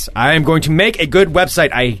yeah. Yes, I am going to make a good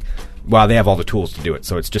website. Well, they have all the tools to do it,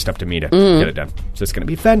 so it's just up to me to get it done. So it's going to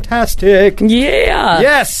be fantastic. Yeah.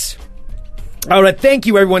 Yes. All right, thank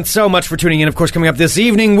you everyone so much for tuning in. Of course, coming up this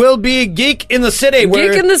evening will be Geek in the City.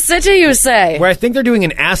 Geek in the City, you say? Where I think they're doing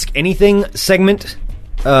an Ask Anything segment,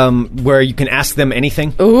 where you can ask them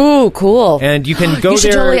anything. Ooh, cool. And you can go there. You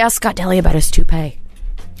should totally ask Scott Daly about his toupee.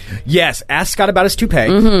 Yes, ask Scott about his toupee.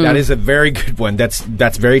 Mm-hmm. That is a very good one. That's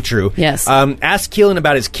very true. Yes. Ask Keelan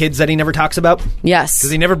about his kids that he never talks about. Yes.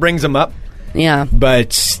 Because he never brings them up. Yeah.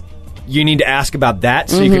 But you need to ask about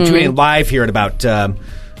that. So you can tune in live here at about...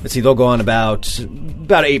 let's see, they'll go on about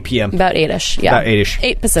 8 p.m. About 8-ish, yeah. About 8-ish.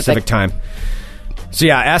 8 Pacific time. So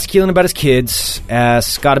yeah, ask Keelan about his kids. Ask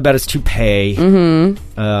Scott about his toupee.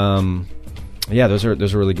 Mm-hmm. Yeah, those are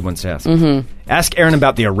really good ones to ask. Mm-hmm. Ask Aaron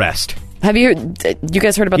about the arrest. Have you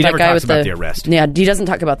guys heard about he that guy with the arrest? Yeah, he doesn't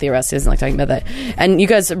talk about the arrest. He doesn't like talking about that. And you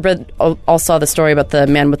guys all saw the story about the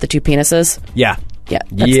man with the 2 penises? Yeah. Yeah.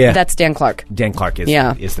 That's Dan Clark. Dan Clark is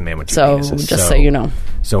the man with 2 penises. So just so you know.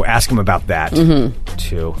 So ask him about that,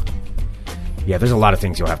 too. Yeah, there's a lot of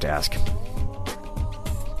things you'll have to ask.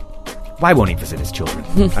 Why won't he visit his children?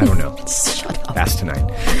 I don't know. Shut up. Ask tonight.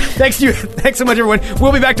 Thanks so much, everyone.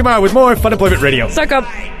 We'll be back tomorrow with more Fun Employment Radio. Suck up.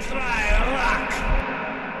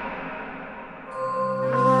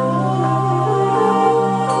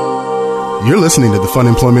 You're listening to the Fun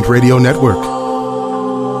Employment Radio Network.